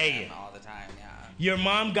would wear way. them all the time. Yeah. Your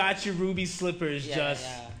mom got you ruby slippers. Yeah.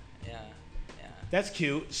 That's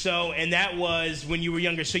cute. So, and that was when you were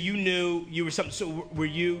younger. So you knew you were something. So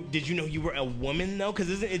did you know you were a woman though? Because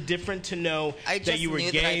isn't it different to know I that just you were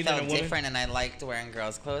knew gay that I than a felt woman? different, and I liked wearing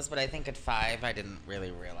girls' clothes. But I think at 5, I didn't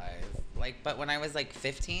really realize. But when I was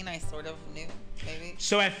 15, I sort of knew, maybe.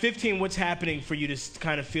 So at 15, what's happening for you to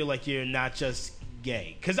kind of feel like you're not just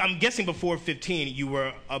gay? Because I'm guessing before 15, you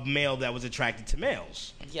were a male that was attracted to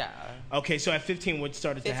males. Yeah. Okay, so at 15, what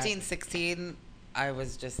started to happen? 15, 16, I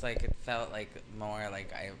was just it felt more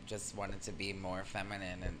I just wanted to be more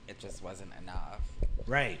feminine, and it just wasn't enough.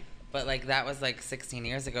 Right. But that was 16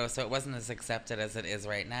 years ago, so it wasn't as accepted as it is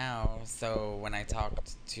right now. So when I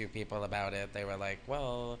talked to people about it, they were like,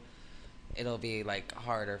 well, it'll be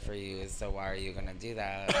harder for you, so why are you gonna do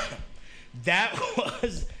that? That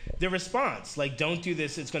was the response. Don't do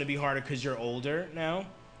this, it's going to be harder because you're older now.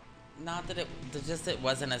 Not that it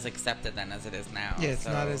wasn't as accepted then as it is now. Yeah, it's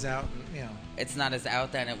not as out, It's not as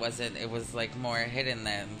out then. It wasn't. It was more hidden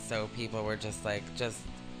then. So people were just it's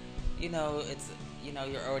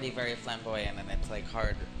you're already very flamboyant, and it's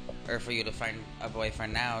harder for you to find a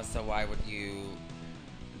boyfriend now. So why would you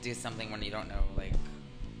do something when you don't know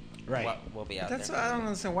right. what will be out there? I don't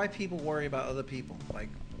understand why people worry about other people.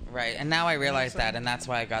 Right, and now I realize that, and that's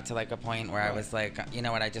why I got to a point where I was you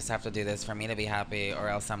know what, I just have to do this for me to be happy, or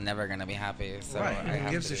else I'm never gonna be happy. So Right. I have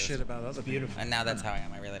Who gives to a do shit this. about other people? Beautiful. And now that's how I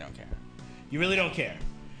am. I really don't care. You really don't care.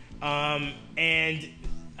 And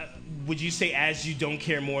would you say as you don't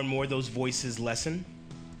care more and more, those voices lessen?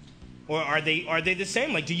 or are they the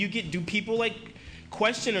same? Like, do people like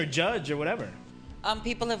question or judge or whatever?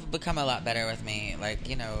 People have become a lot better with me, like,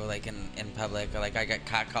 you know, like in public. Like, I get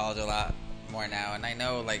catcalled a lot more now, and I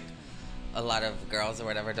know, like, a lot of girls or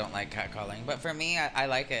whatever don't like catcalling, but for me, I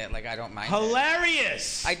like it. Like, I don't mind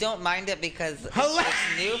Hilarious! it. I don't mind it because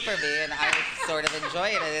it's new for me, and I sort of enjoy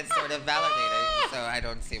it, and it's sort of validating, so I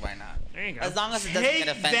don't see why not. There you go. As long as it doesn't get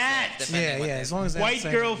offensive, depending Yeah, as long as they're White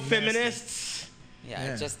saying girl nasty. feminists.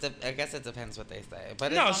 Yeah, I guess it depends what they say.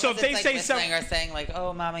 But No, as so long if as they it's, say like, whistling something- or saying like,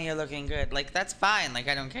 "Oh, mama, you're looking good," like that's fine. Like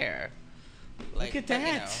I don't care. Like, Look at but, you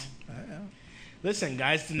that. know. Listen,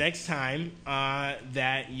 guys, the next time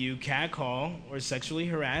that you catcall or sexually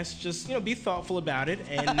harass, just be thoughtful about it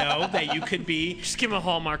and know that you could be. Just give him a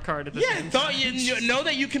Hallmark card at the same time. Know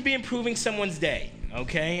that you can be improving someone's day.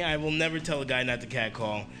 Okay, I will never tell a guy not to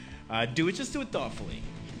catcall. Just do it thoughtfully.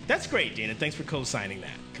 That's great, Dina. Thanks for co-signing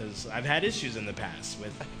that because I've had issues in the past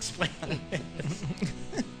with explaining this.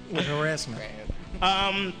 With harassment.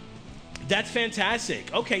 That's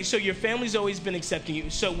fantastic. Okay, so your family's always been accepting you.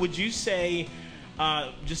 So would you say,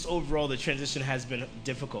 just overall, the transition has been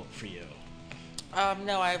difficult for you?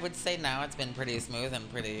 No, I would say now it's been pretty smooth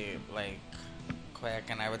and pretty like quick,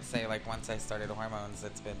 and I would say like once I started hormones,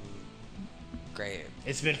 it's been great.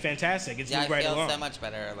 It's been fantastic. It's moved I right feel along. so much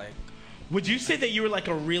better. Like, would you say that you were like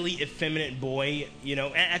a really effeminate boy?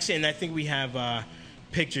 Actually, and I think we have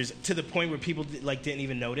pictures to the point where people didn't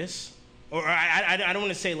even notice. Or I don't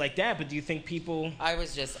want to say like that, but do you think people? I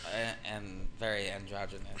was just and very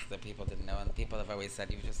androgynous that people didn't know, and people have always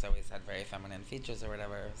said you just always had very feminine features or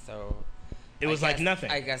whatever. So it was like nothing.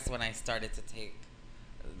 I guess when I started to take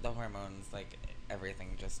the hormones, like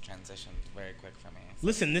everything just transitioned very quick for me. So.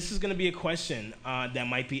 Listen, this is going to be a question that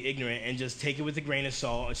might be ignorant, and just take it with a grain of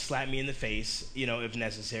salt or slap me in the face, if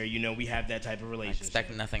necessary. We have that type of relationship. I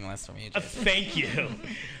expect nothing less from you, Jason. Thank you.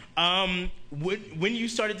 When you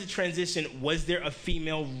started to transition, was there a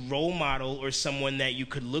female role model or someone that you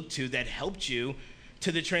could look to that helped you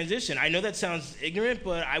to the transition? I know that sounds ignorant,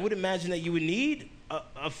 but I would imagine that you would need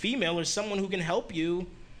a female or someone who can help you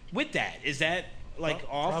with that. Is that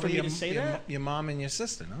off for me to say that? Your mom and your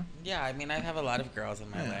sister, no? Yeah, I mean, I have a lot of girls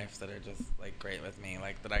in my life that are just like great with me,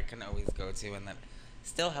 like that I can always go to and that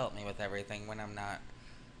still help me with everything when I'm not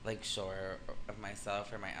like sure of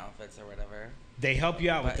myself or my outfits or whatever. They help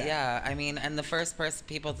you out with that. Yeah, I mean, and the first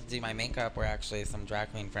people to do my makeup were actually some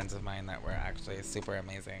drag queen friends of mine that were actually super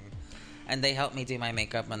amazing, and they helped me do my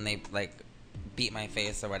makeup when they like beat my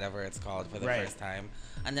face or whatever it's called for the first time,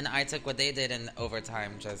 and then I took what they did and over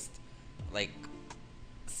time just like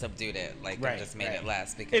subdued it, and just made it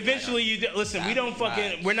less. Because eventually,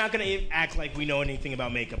 we're not gonna act like we know anything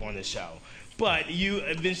about makeup on this show, but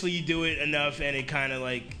eventually you do it enough, and it kind of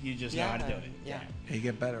like you just know how to do it. Yeah. You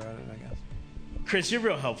get better at it, I guess. Chris, you're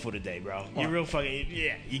real helpful today, bro. You're real fucking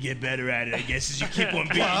you get better at it, I guess, as you keep on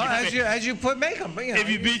beating. Well, as you put makeup, if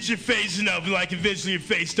you beat your face enough, eventually your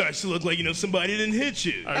face starts to look like somebody didn't hit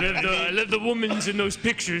you. I love the women's in those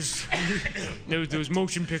pictures, those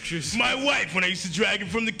motion pictures. My wife, when I used to drag her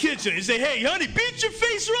from the kitchen, and say, "Hey, honey, beat your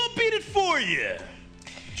face, or I'll beat it for you."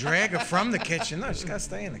 Drag her from the kitchen. No, she's gotta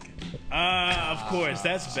stay in the kitchen. Of course,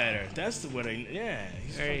 that's better. That's what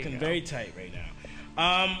he's fucking very tight right now.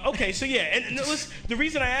 Okay, so yeah, and listen, the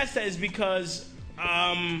reason I asked that is because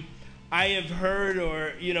I have heard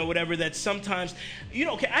or whatever that sometimes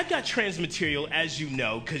okay, I've got trans material, as you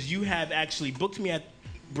know, because you have actually booked me at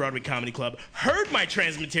Broadway Comedy Club, heard my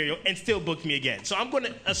trans material, and still booked me again. So I'm going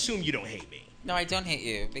to assume you don't hate me. No, I don't hate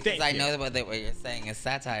you because I know that what you're saying is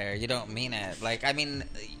satire. You don't mean it. Like, I mean,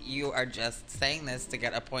 you are just saying this to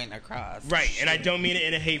get a point across. Right, and I don't mean it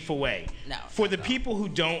in a hateful way. No. For the people who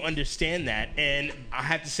don't understand that, and I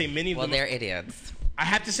have to say many of them... Well, they're idiots. I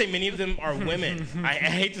have to say many of them are women. I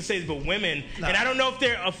hate to say this, but women. No. And I don't know if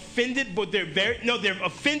they're offended, but they're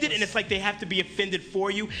offended, and it's like they have to be offended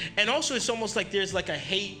for you. And also, it's almost like there's like a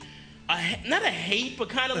hate... not a hate, but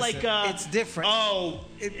kind of like it's different.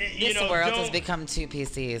 This world has become too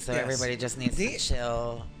PC, so everybody just needs to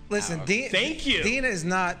chill. Listen, thank you. Dina is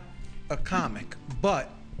not a comic, but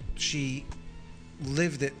she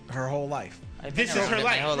lived it her whole life. This is her life.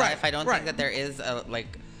 My whole life. I don't think that there is a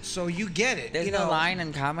like. So you get it. There's no line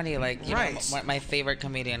in comedy like you know. My favorite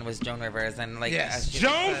comedian was Joan Rivers, and like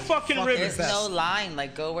Joan fucking Rivers. There's no line.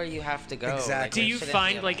 Like go where you have to go. Exactly. Like, do you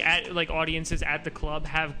find audiences at the club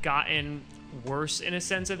have gotten worse in a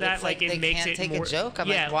sense of that? It's like it makes it take more, a joke. I'm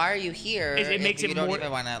like, why are you here? It makes if it you more. don't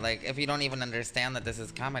even want to like. If you don't even understand that this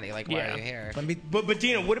is comedy, like why are you here? But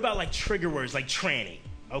Dina, what about like trigger words like tranny,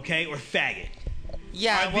 okay, or faggot?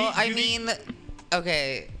 Yeah. Well, I mean,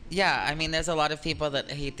 okay. Yeah, I mean, there's a lot of people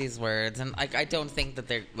that hate these words, and like I don't think that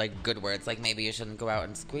they're like good words. Like maybe you shouldn't go out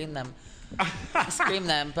and scream them,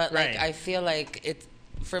 But like Right. I feel like it's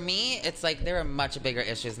for me, it's like there are much bigger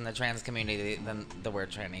issues in the trans community than the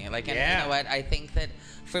word tranny. Like, and Yeah. you know what? I think that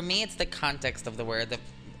for me, it's the context of the word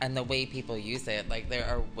and the way people use it. Like there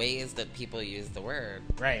are ways that people use the word.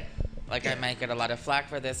 Right. Like I might get a lot of flack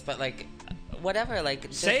for this, but like. Whatever, like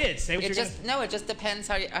just, Say it. Say what you're just no. It just depends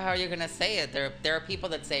how you're gonna say it. There are people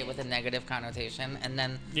that say it with a negative connotation, and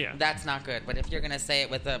then that's not good. But if you're gonna say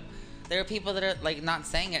it with there are people that are like not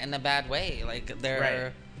saying it in a bad way. Like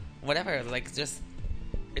they're whatever. Like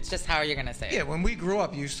it's just how you're gonna say it. Yeah, when we grew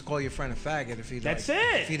up, you used to call your friend a faggot if he. That's like,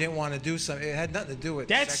 it. If he didn't want to do something, it had nothing to do with.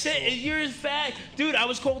 That's sexual. it. You're a fag, dude. I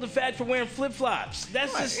was called a fag for wearing flip flops.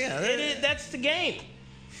 That's Right, just yeah, that's the game.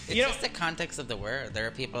 It's just the context of the word. There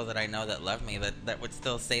are people that I know that love me that would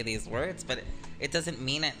still say these words, but it doesn't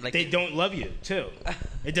mean it. Like they don't love you too.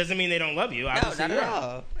 It doesn't mean they don't love you. No, Obviously, not at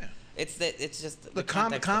all. Yeah. It's just The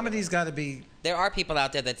context of comedy's got to be. There are people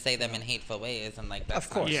out there that say them in hateful ways, and like that's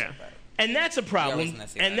Of course. not Yeah. right. and that's a problem. always gonna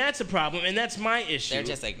see And that. that's a problem. And that's my issue. They're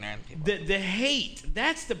just ignorant people. the hate.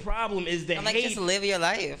 That's the problem. Is the I'm like, hate, just live your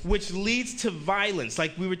life. which leads to violence.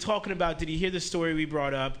 Like we were talking about. Did you hear the story we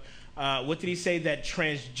brought up? What did he say? That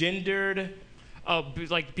transgendered.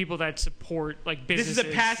 Like people that support like businesses. This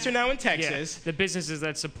is a pastor now in Yeah, Texas. the businesses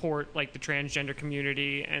that support like the transgender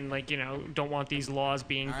community and like don't want these laws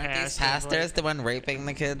being Aren't passed. these pastors the one raping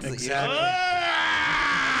the kids? Exactly.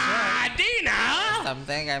 Dina.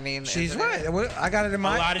 Something. I mean, She's isn't it? right. I got it in A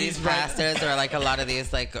my. lot of These these pastors or like a lot of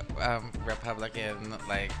these like Republican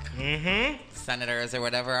like Mm-hmm. senators or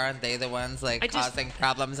whatever, aren't they the ones like I just- causing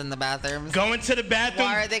problems in the bathrooms? Going to the bathroom.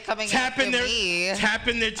 Why are they coming tapping after their me?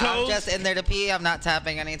 tapping their I'm toes? just in there to pee. I'm not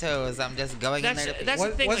tapping any toes. I'm just going in That's there to pee. that's the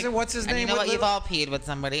What, thing. was like, it? What's his And name? you know what? What You've little- all peed with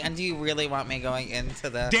somebody, and do you really want me going into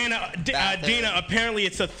the Dana, bathroom? Dina. Apparently,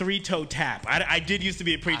 it's a three-toe tap. I did used to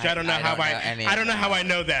be a preacher. I don't know how any I don't know of how that. I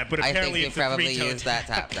know that, but I think apparently you it's a probably three-toe used that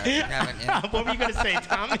tap, though, haven't you? What were you gonna say,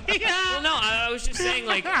 Tommy? Well, no, I was just saying,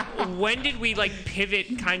 like, when did we like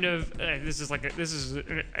pivot? Kind of. This is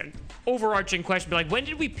an overarching question, but like, when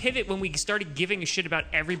did we pivot when we started giving a shit about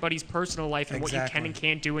everybody's personal life and what you can Exactly. and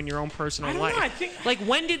can't do in your own personal I don't life? know, I think- like,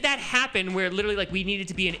 when did that happen? Where literally, like, we needed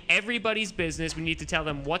to be in everybody's business. We need to tell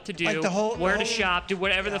them what to do, Like the whole- where the to whole- shop, do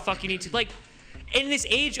whatever the fuck you need to. Like, in this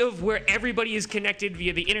age of where everybody is connected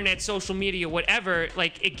via the internet, social media, whatever,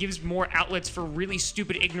 like it gives more outlets for really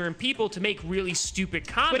stupid, ignorant people to make really stupid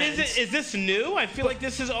comments. But is this new? I feel like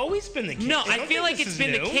this has always been the case. No, I I don't feel think like this it's is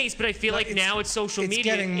been the new. case, but I feel like now it's social it's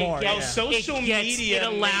media. getting more, Oh, social media It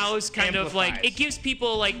allows makes- kind of like amplifies. it gives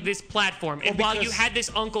people like this platform. And while you because- had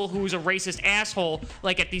this uncle who was a racist asshole,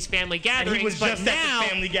 like at these family gatherings, was but just at the now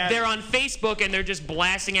family gathering. they're on Facebook and they're just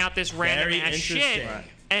blasting out this random Very ass interesting. shit. Right.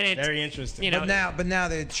 And it's Very interesting. You know, But now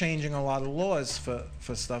they're changing a lot of laws for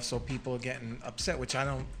stuff, so people are getting upset, which I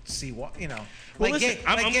don't see what Well, Like, listen,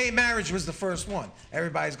 gay marriage was the first one.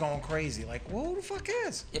 Everybody's going crazy. Like, well, who the fuck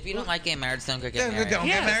cares? If you don't like gay marriage, don't go get Don't married. get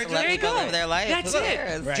Yeah, married. Let there you people go. live their life. That's Who it.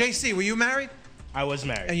 cares? Right. JC, were you married I was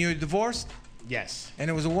married. and you divorced Yes. and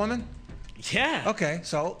it was a woman? Yeah. Okay,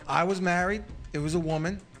 so I was married, it was a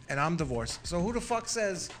woman, and I'm divorced. So who the fuck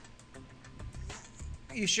says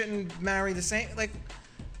you shouldn't marry the same? Like,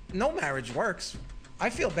 no marriage works. I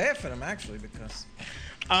feel bad for them actually because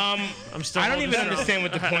I'm still I don't holding even strong. understand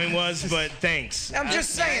what the point was, but thanks. I'm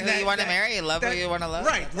just saying Who that you want to that- marry, love that- who you want to love.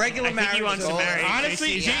 Right, regular I think marriage. he wants is to all- marry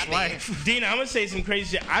Honestly, JC's Dina, wife. Dina, I'm gonna say some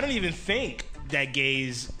crazy shit. I don't even think that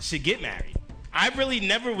gays should get married. I really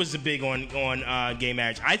never was a big on gay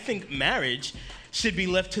marriage. I think marriage should be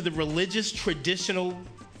left to the religious, traditional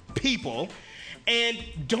people, and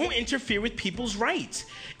don't interfere with people's rights.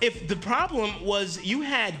 If the problem was you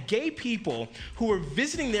had gay people who were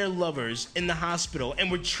visiting their lovers in the hospital and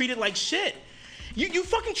were treated like shit. You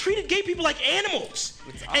fucking treated gay people like animals.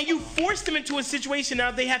 And you forced them into a situation now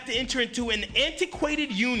they have to enter into an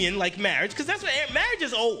antiquated union like marriage, because that's what marriage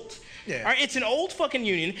is old. Yeah. All right, it's an old fucking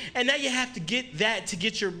union, and now you have to get that to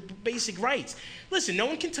get your basic rights. Listen, no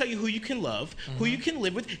one can tell you who you can love, who you can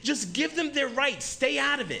live with. Just give them their rights. Stay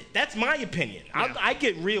out of it. That's my opinion. I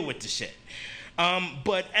get real with the shit.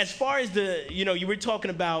 But as far as you were talking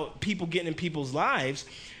about people getting in people's lives.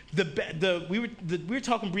 We were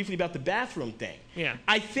talking briefly about the bathroom thing. Yeah.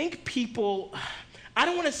 I think people, I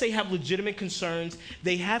don't want to say have legitimate concerns.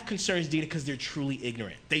 They have concerns, Dina, because they're truly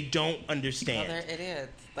ignorant. They don't understand. Well, there it is.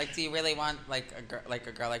 Like, do you really want like a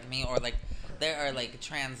girl like me, or like there are like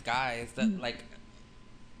trans guys that like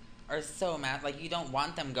are so mad. Like, you don't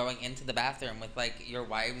want them going into the bathroom with like your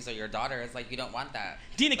wives or your daughters. Like, you don't want that.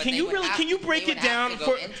 Dina, But can they you would really have can you to- break they it would have down to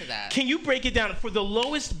go for into that. Can you break it down for the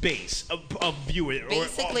lowest base of viewer?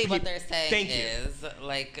 Basically, what they're saying Thank you. is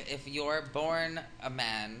like if you're born a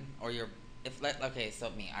man or so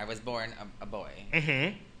me, I was born a boy.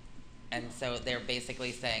 Mm-hmm. And so they're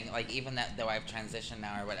basically saying, like, even that though I've transitioned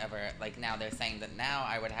now or whatever, like now they're saying that now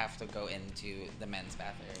I would have to go into the men's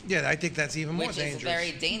bathroom. Yeah, I think that's even more Which dangerous. is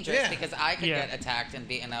very dangerous Yeah. because I could Yeah. get attacked and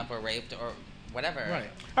beaten up or raped or whatever. Right. All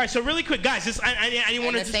right, so really quick, guys. I didn't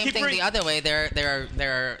want And to the just same keep thing bringing. the other way.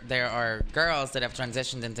 There are girls that have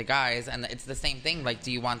transitioned into guys, and it's the same thing. Like,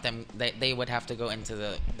 do you want them? They would have to go into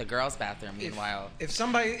the girls' bathroom. Meanwhile, If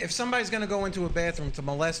somebody's going to go into a bathroom to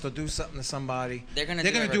molest or do something to somebody, They're gonna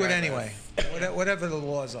do do it it anyway. Whatever the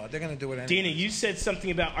laws are, they're going to do it anyway. Dina, you said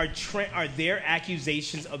something about are there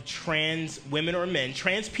accusations of trans women or men,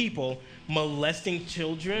 trans people molesting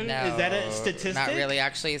children? no, Is that a statistic? Not really.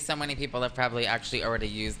 Actually, so many people have probably actually already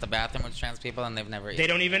used the bathroom with trans people, and they've never. They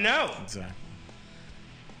don't even know. Exactly.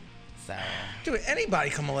 So. Dude, anybody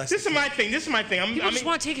can molest. This is my thing. People just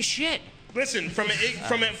want to take a shit. Listen, from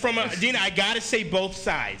a Dina, I gotta say both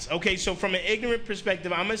sides. Okay, so from an ignorant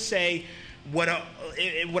perspective, I'm gonna say what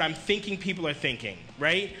I'm thinking people are thinking,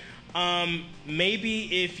 right?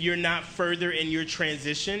 Maybe if you're not further in your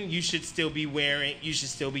transition, you should still be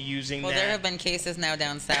using Well, that. there have been cases now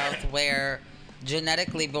down south where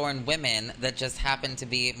genetically born women that just happen to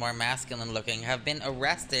be more masculine looking have been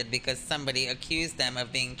arrested because somebody accused them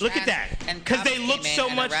of being trans. Look at that. And 'Cause they cops look came in so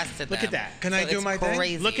and much- arrested look at them. that. Can I do it's my thing?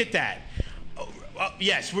 crazy. Look at that.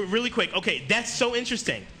 Yes, really quick. Okay, that's so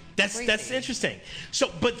interesting. That's Crazy. interesting.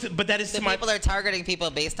 So, but that is So to my people are targeting people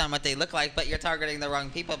based on what they look like, but you're targeting the wrong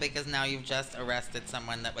people because now you've just arrested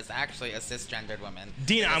someone that was actually a cisgendered woman.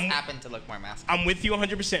 Dina, that just happened to look more masculine. I'm with you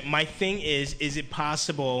 100%. My thing is it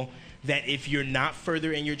possible that if you're not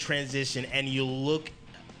further in your transition and you look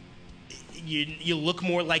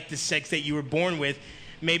more like the sex that you were born with,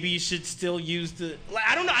 maybe you should still use the.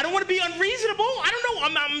 I don't know. I don't want to be unreasonable. I don't know.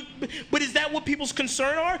 But is that what people's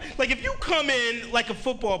concern are? Like, if you come in like a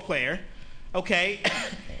football player, okay,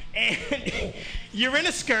 and you're in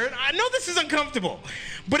a skirt. I know this is uncomfortable,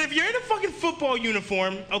 but if you're in a fucking football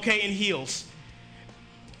uniform, okay, and heels,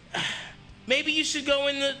 maybe you should go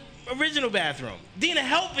in the original bathroom. Dina,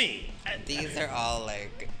 help me. These are all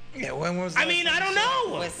like. Yeah, when was I that? mean, I don't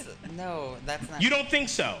know. No, that's not. You don't think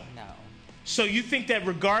so? No. So you think that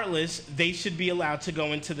regardless, they should be allowed to go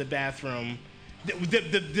into the bathroom,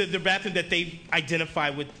 the bathroom that they identify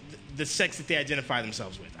with, the sex that they identify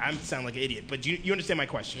themselves with? I sound like an idiot, but you understand my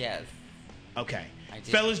question? Yes. Okay. I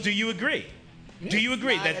do. Fellas, do you agree? Do you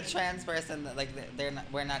agree Not that a trans person that, like,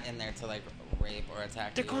 we're not in there to like rape or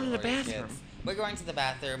attack. They're you going to the or your bathroom. kids. We're going to the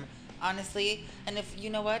bathroom. Honestly, and if you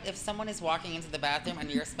know what, if someone is walking into the bathroom and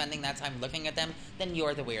you're spending that time looking at them, then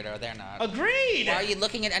you're the weirdo. They're not. Agreed. Why are you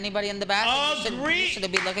looking at anybody in the bathroom? Agreed. You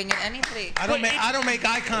shouldn't be looking at anybody. I don't make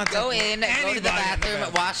eye contact. Go with in, go to anybody the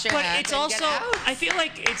bathroom, wash your But hands, it's and also, get out. I feel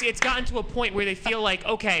like it's gotten to a point where they feel like,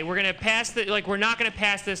 okay, we're gonna pass we're not gonna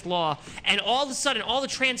pass this law, and all of a sudden, all the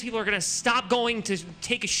trans people are gonna stop going to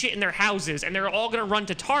take a shit in their houses, and they're all gonna run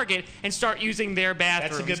to Target and start using their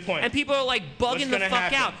bathrooms. That's a good point. And people are like What's bugging the gonna fuck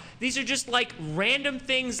happen? out. These are just like random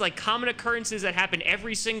things, like common occurrences that happen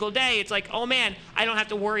every single day. It's like, oh man, I don't have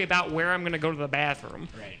to worry about where I'm gonna go to the bathroom.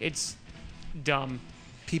 Right. It's dumb.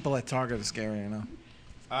 People at Target are scary, you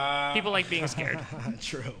know. People like being scared.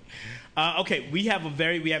 True. Okay,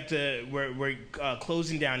 we're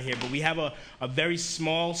closing down here, but we have a very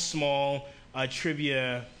small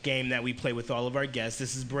trivia game that we play with all of our guests.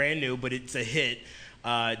 This is brand new, but it's a hit,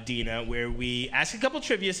 Dina, where we ask a couple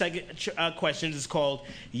trivia questions. It's called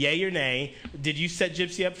Yay or Nay. Did you set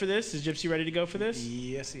Gypsy up for this? Is Gypsy ready to go for this?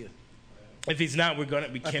 Yes, he is. If he's not, we I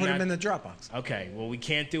cannot. put him in the Dropbox. Okay, well, we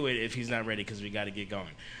can't do it if he's not ready because we got to get going.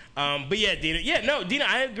 But yeah, Dina. Yeah, no, Dina,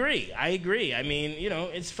 I agree. I mean, you know,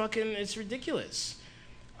 it's ridiculous.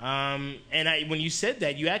 And when you said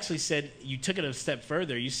that, you actually said, you took it a step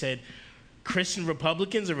further. You said Christian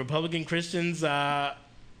Republicans or Republican Christians. I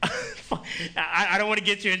don't want to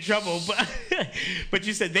get you in trouble, but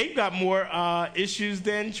you said they've got more issues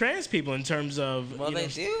than trans people in terms of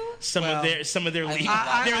some of their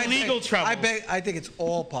legal trouble. I think it's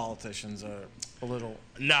all politicians are a little.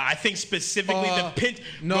 No, I think specifically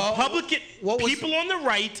Republican people on the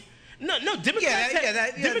right. No, Democrats.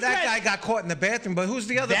 That guy got caught in the bathroom, but who's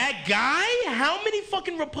the other? That guy? How many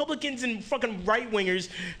fucking Republicans and fucking right wingers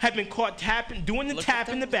have been caught doing the tap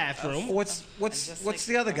in the bathroom? What's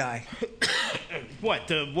the other guy? What?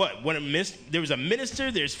 There was a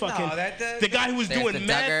minister. There's fucking the guy who was There's doing the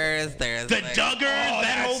meth. Duggars. There's The like, Duggars.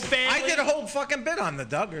 That whole family. I did a whole fucking bit on the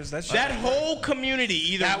Duggars. That whole community,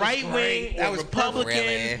 either That was right wing great. That or was Republican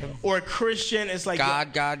Really? or Christian. It's like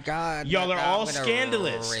God. y'all are I'm all gonna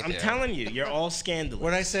scandalous. rape I'm you. telling you, you're all scandalous.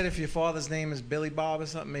 What I said, if your father's name is Billy Bob or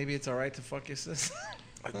something, maybe it's all right to fuck your sister.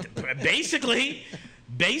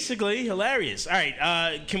 Basically hilarious. All right,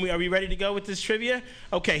 are we ready to go with this trivia?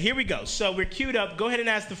 Okay, here we go. So we're queued up. Go ahead and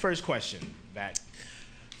ask the first question. Back.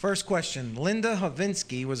 First question. Linda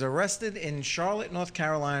Havinsky was arrested in Charlotte, North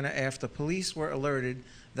Carolina after police were alerted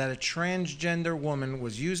that a transgender woman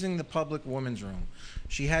was using the public women's room.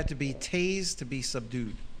 She had to be tased to be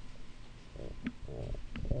subdued.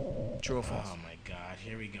 True or false? Oh my God,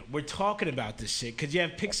 here we go. We're talking about this shit. Could you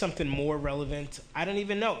have picked something more relevant? I don't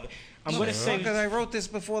even know. I'm gonna say because I wrote this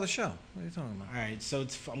before the show. What are you talking about? All right, so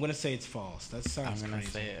I'm gonna say it's false. That sounds I'm gonna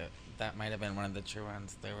crazy. say that might have been one of the true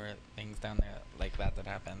ones. There were things down there like that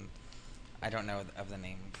happened. I don't know of the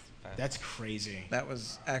names. But That's crazy. That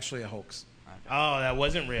was actually a hoax. Oh, that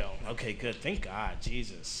wasn't real. Okay, good. Thank God.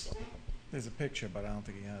 Jesus. There's a picture, but I don't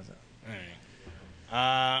think he has it. All right. Okay, Okay,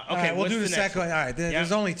 all right, we'll what's do the next second one? one. All right, there's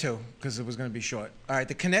Yeah. only two because it was going to be short. All right,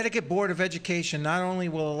 the Connecticut Board of Education not only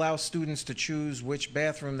will allow students to choose which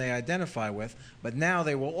bathroom they identify with, but now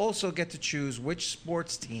they will also get to choose which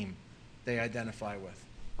sports team they identify with.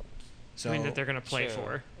 So, I mean that they're going to play True.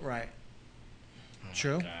 for. right. Oh my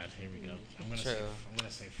True. God, here we go. I'm gonna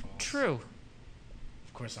say false. True.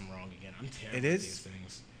 Of course, I'm wrong again. I'm terrible It at is? these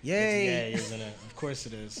things. Yay. It's yay, isn't it? Of course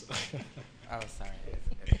it is. Oh, sorry.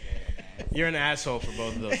 You're an asshole for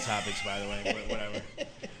both of those topics, by the way. Whatever.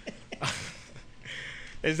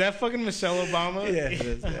 Is that fucking Michelle Obama? Yeah, it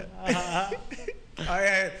is. Yeah. All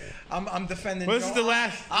right, I'm defending. Well, this is the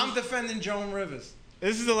last. I'm defending Joan Rivers.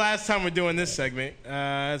 This is the last time we're doing this segment.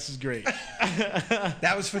 This is great.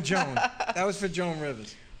 That was for Joan. That was for Joan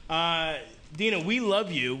Rivers. Dina, we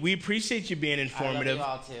love you. We appreciate you being informative. you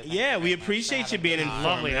all, too. Thank Yeah, you we very much for appreciate you having being me on.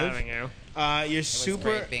 Lovely informative. having you. You're super.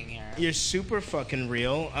 great being here. You're super fucking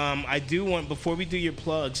real. I do want, before we do your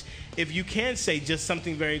plugs, if you can say just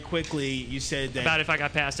something very quickly. You said that About if I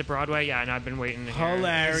got passed at Broadway, yeah, and I've been waiting to hear.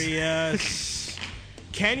 hilarious.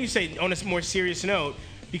 Can you say, on a more serious note,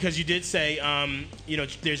 because you did say,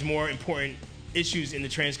 there's more important issues in the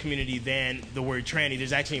trans community than the word tranny.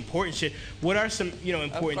 There's actually important shit. What are some,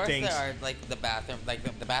 important Of course things? there are, like the bathroom,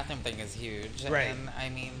 the bathroom thing is huge. Right. And I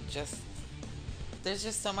mean, there's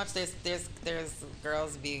just so much. There's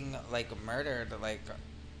girls being like murdered. Like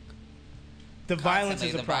The violence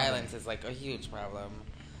is a the problem. violence is like a huge problem.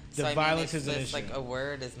 The So, I mean, violence it's is an just, issue. Like a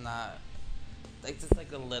word is not. Like just like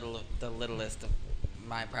the littlest of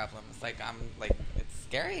my problems. Like I'm like it's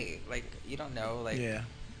scary. Like you don't know Yeah.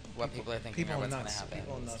 what people are thinking people or are what's gonna nuts. happen.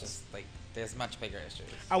 People are It's nuts. just like there's much bigger issues.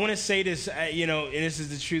 I want to say this, and this is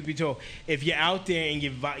the truth be told. If you're out there and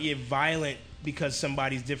you're violent because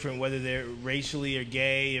somebody's different, whether they're racially or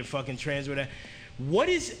gay or fucking trans or whatever,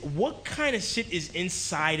 what kind of shit is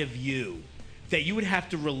inside of you that you would have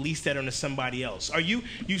to release that onto somebody else? Are you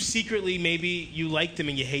secretly, maybe you like them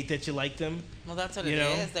and you hate that you like them? Well, that's what You it know?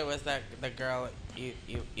 is. There was the girl,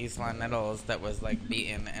 Islan Nettles, that was like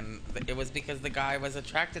beaten, and it was because the guy was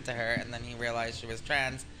attracted to her, and then he realized she was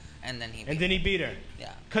trans, and then he beat her.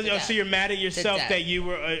 Yeah. Cause To so you're mad at yourself death. that you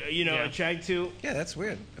were attracted to. Yeah, that's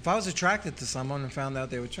weird. If I was attracted to someone and found out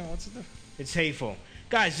they were trans, what's the difference? It's hateful.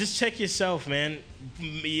 Guys, just check yourself, man.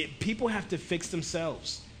 People have to fix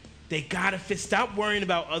themselves. They gotta stop worrying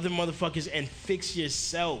about other motherfuckers and fix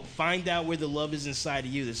yourself. Find out where the love is inside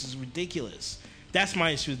of you. This is ridiculous. That's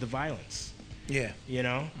my issue with the violence. Yeah.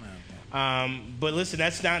 But listen,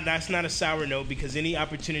 that's not a sour note, because any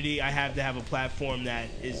opportunity I have to have a platform that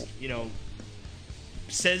is,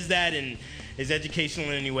 says that and is educational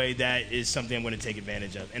in any way, that is something I'm going to take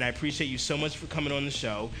advantage of. And I appreciate you so much for coming on the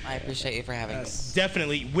show. I appreciate you for having me.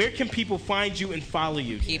 Definitely. Where can people find you and follow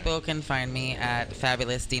you? Dina? People can find me at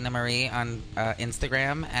Fabulous Dina Marie on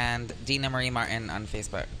Instagram and Dina Marie Martin on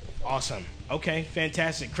Facebook. Awesome. Okay,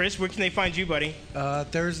 fantastic. Chris, where can they find you, buddy?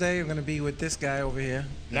 Thursday, I'm going to be with this guy over here.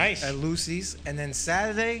 Nice. At Lucy's. And then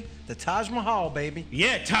Saturday, the Taj Mahal, baby.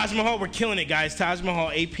 Yeah, Taj Mahal. We're killing it, guys. Taj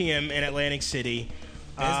Mahal, 8 p.m. in Atlantic City.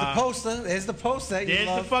 There's the poster. There's the poster.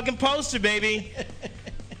 There's the fucking poster, baby.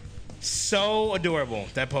 So adorable,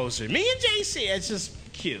 that poster. Me and JC, it's just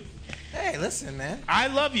cute. Hey, listen, man. I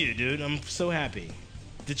love you, dude. I'm so happy.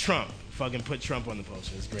 The Trump. Fucking put Trump on the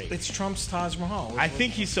poster. It's great. It's Trump's Taj Mahal. I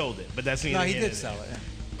think he sold it, but that's No, neither he here did nor sell there. it.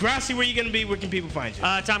 Yeah. Grassi, where you going to be? Where can people find you?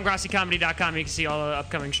 TomGrassiComedy.com. You can see all the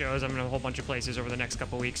upcoming shows. I'm in a whole bunch of places over the next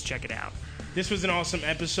couple weeks. Check it out. This was an awesome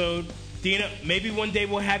episode. Dina, maybe one day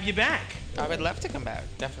we'll have you back. I would love to come back,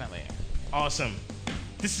 definitely. Awesome.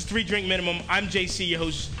 This is 3 Drink Minimum. I'm JC, your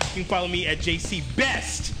host. You can follow me at JC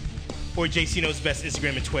Best or JC Knows Best,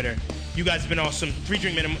 Instagram and Twitter. You guys have been awesome. 3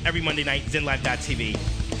 Drink Minimum every Monday night, ZenLive.tv,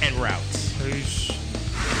 and we're out. Peace.